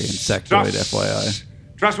sound very insectoid, FYI.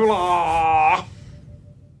 Trasula.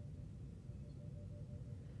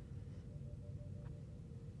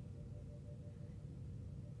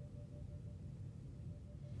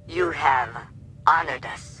 You have honored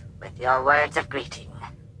us with your words of greeting.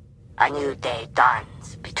 A new day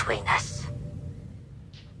dawns between us.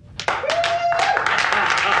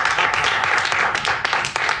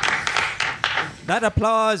 That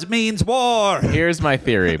applause means war. Here's my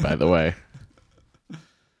theory, by the way.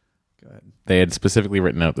 Go ahead. They had specifically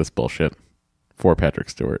written out this bullshit for Patrick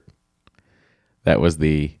Stewart. That was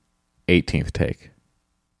the 18th take.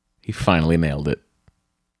 He finally nailed it.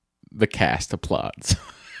 The cast applauds.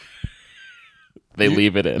 They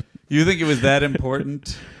leave it in. You think it was that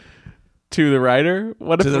important? To the writer?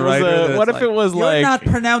 What if it was You're like... not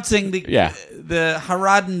pronouncing the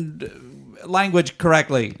Haradan language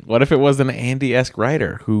correctly. What if it was an Andy-esque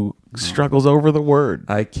writer who struggles over the word?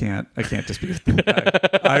 I can't dispute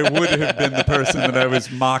that. I would have been the person that I was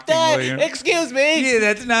mockingly... Excuse me? Yeah,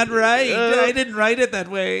 that's not right. I didn't write it that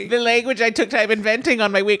way. The language I took time inventing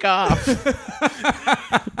on my week off.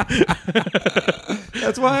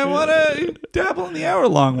 That's why I want to dabble in the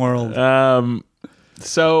hour-long world.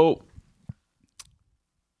 So...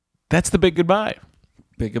 That's the big goodbye.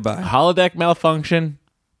 Big goodbye. Holodeck malfunction.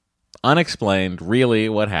 Unexplained. Really,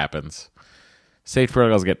 what happens? State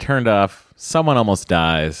protocols get turned off. Someone almost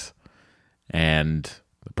dies. And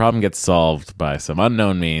the problem gets solved by some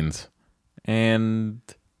unknown means. And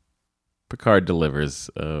Picard delivers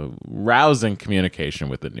a rousing communication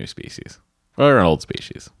with the new species. Or an old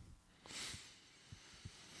species.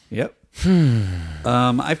 Yep.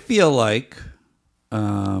 I feel like...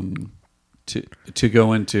 To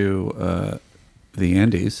go into the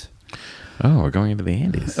Andes. Oh, we're going into the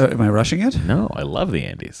Andes. Am I rushing it? No, I love the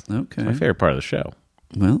Andes. Okay. It's my favorite part of the show.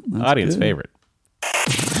 Well, that's audience good. favorite.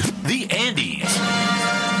 The Andes.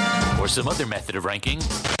 Or some other method of ranking.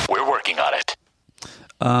 We're working on it.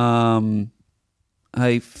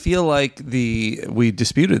 I feel like we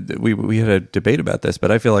disputed, we had a debate about this,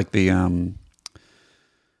 but I feel like the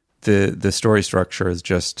story structure is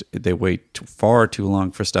just, they wait far too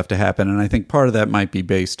long for stuff to happen. And I think part of that might be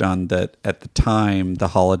based on that at the time, the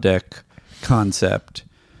holodeck concept,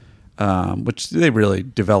 which they really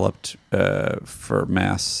developed for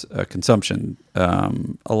mass consumption a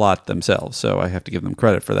lot themselves. So I have to give them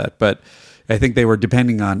credit for that. But I think they were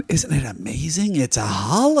depending on, isn't it amazing? It's a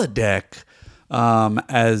holodeck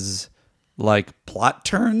as like plot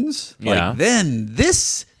turns. Yeah. Like then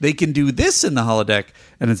they can do this in the holodeck,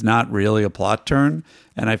 and it's not really a plot turn.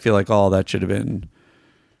 And I feel like all that should have been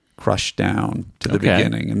crushed down to the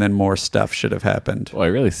beginning, and then more stuff should have happened. Well, it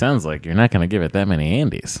really sounds like you're not going to give it that many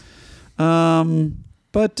Andes. But on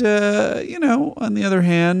the other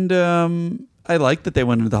hand, I like that they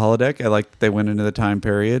went into the holodeck. I like that they went into the time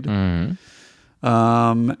period. Mm-hmm.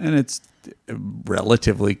 And it's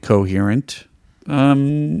relatively coherent.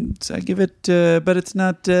 So I give it, but it's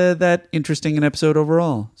not that interesting an episode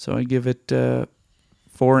overall. So I give it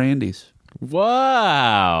 4 Andes.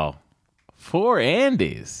 Wow. 4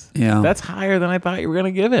 Andes. Yeah. That's higher than I thought you were going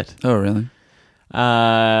to give it. Oh, really?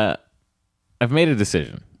 I've made a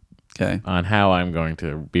decision. Okay. On how I'm going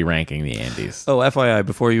to be ranking the Andes. Oh, FYI,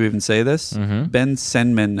 before you even say this, Mm-hmm. Ben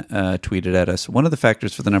Senman tweeted at us, one of the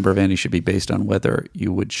factors for the number of Andes should be based on whether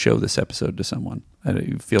you would show this episode to someone.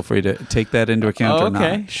 Feel free to take that into account or not.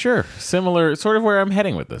 Okay, sure. Similar, sort of where I'm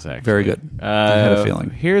heading with this, actually. Very good. I had a feeling.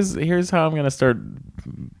 Here's how I'm going to start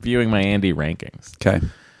viewing my Andy rankings. Okay.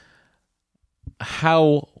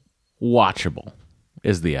 How watchable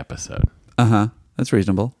is the episode? Uh-huh. That's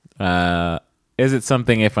reasonable. Is it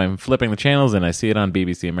something, if I'm flipping the channels and I see it on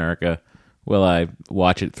BBC America, will I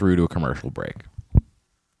watch it through to a commercial break?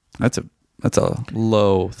 That's a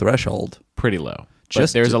low threshold. Pretty low.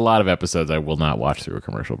 But there's a lot of episodes I will not watch through a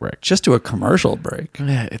commercial break. Just to a commercial break?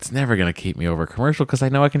 Yeah, it's never going to keep me over a commercial because I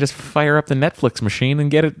know I can just fire up the Netflix machine and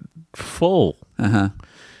get it full. Uh-huh.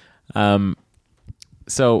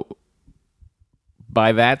 So,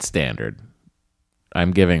 by that standard,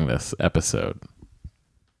 I'm giving this episode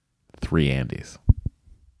 3 Andes.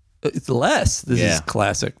 It's less. This is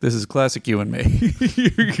classic. This is classic you and me.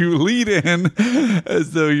 You lead in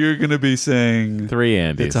as though you're going to be saying 3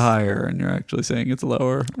 Andes. It's higher, and you're actually saying it's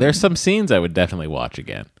lower. There's some scenes I would definitely watch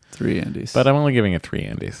again. 3 Andes. But I'm only giving it 3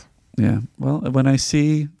 Andes. Yeah. Well, when I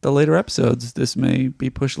see the later episodes, this may be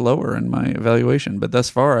pushed lower in my evaluation. But thus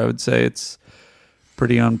far, I would say it's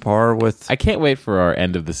pretty on par with... I can't wait for our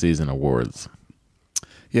end of the season awards.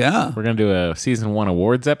 Yeah. We're going to do a season 1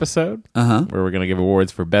 awards episode where we're going to give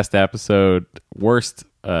awards for best episode, worst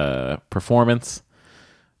performance,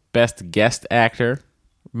 best guest actor,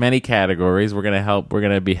 many categories. We're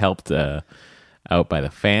going to be helped out by the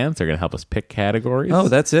fans. They're going to help us pick categories. Oh,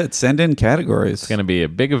 that's it. Send in categories. It's going to be a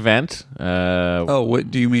big event.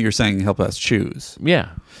 What do you mean? You're saying help us choose? Yeah.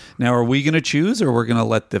 Now, are we going to choose, or we're going to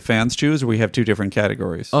let the fans choose, or we have 2 different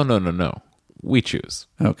categories? Oh, no. We choose.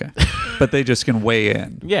 Okay. But they just can weigh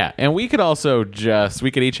in. Yeah, and we could also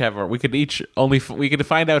we could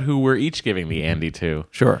find out who we're each giving the Andy to.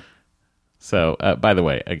 Sure. So, by the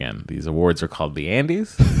way, again, these awards are called the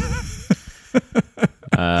Andes.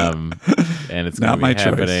 And it's going to be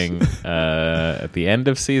happening at the end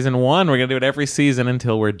of season 1. We're going to do it every season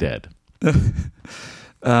until we're dead.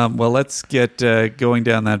 Well, let's get going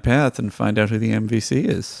down that path and find out who the MVC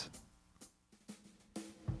is.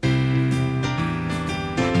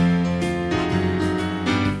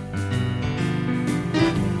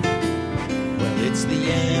 It's the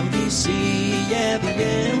MVC, yeah, the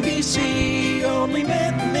MVC. Only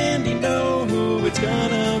Matt and Andy know who it's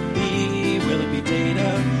gonna be. Will it be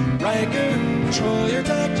Data, Riker, Troy, or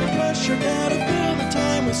Dr. Crusher? Gotta fill the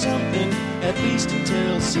time with something, at least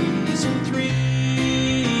until season 3.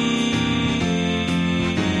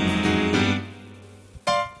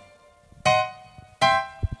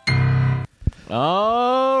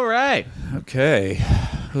 All right. Okay.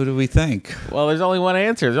 Who do we think? Well, there's only one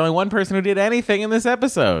answer. There's only one person who did anything in this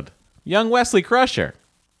episode. Young Wesley Crusher.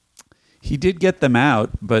 He did get them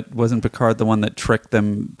out, but wasn't Picard the one that tricked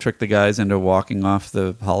the guys into walking off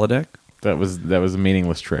the holodeck? That was a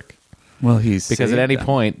meaningless trick. Well, because at any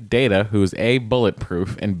point, Data, who's A,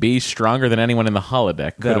 bulletproof, and B, stronger than anyone in the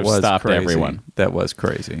holodeck, could have stopped everyone. That was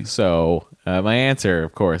crazy. So my answer,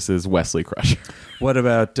 of course, is Wesley Crusher. What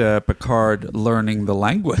about Picard learning the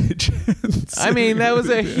language? I mean, that was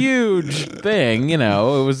a huge thing. You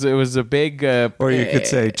know, it was a big. Or you could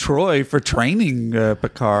say Troy for training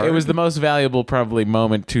Picard. It was the most valuable, probably,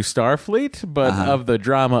 moment to Starfleet. But of the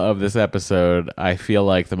drama of this episode, I feel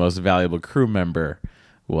like the most valuable crew member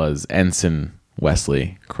was Ensign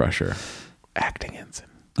Wesley Crusher, acting ensign.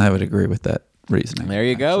 I would agree with that reasoning. There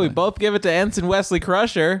you go. We both give it to Ensign Wesley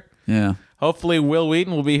Crusher. Yeah. Hopefully, Will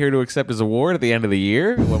Wheaton will be here to accept his award at the end of the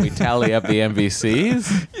year when we tally up the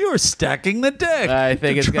MVCs. You're stacking the deck. I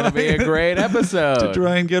think it's going to be a great episode. To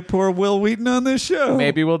try and get poor Will Wheaton on this show.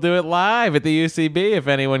 Maybe we'll do it live at the UCB if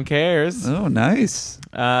anyone cares. Oh, nice.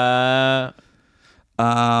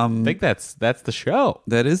 I think that's the show.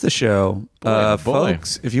 That is the show. Boy.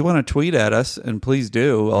 Folks, if you want to tweet at us, and please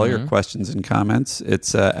do, all your questions and comments,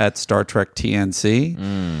 it's at Star Trek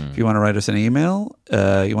TNC. If you want to write us an email,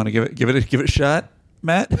 you want to give it a shot,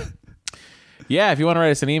 Matt? Yeah, if you want to write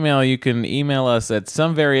us an email, you can email us at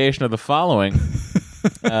some variation of the following.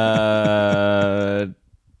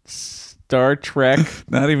 Star Trek.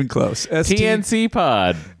 Not even close. TNC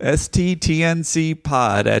Pod.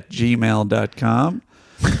 STTNCpod@gmail.com.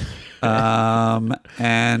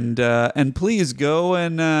 And please go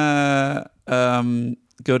and go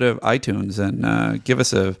to iTunes and give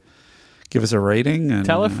us a rating and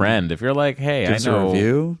tell a friend if you're like, hey, give I us know a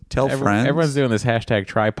review. Tell friends. Everyone's doing this hashtag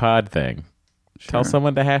tripod thing. Sure. Tell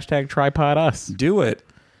someone to hashtag tripod us. Do it.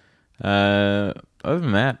 Other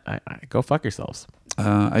than that, I go fuck yourselves.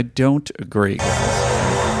 I don't agree, guys.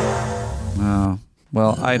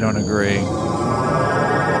 Well, I don't agree.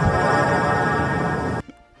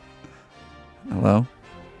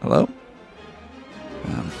 Hello?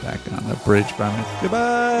 I'm back on the bridge by me.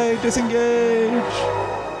 Goodbye, disengage.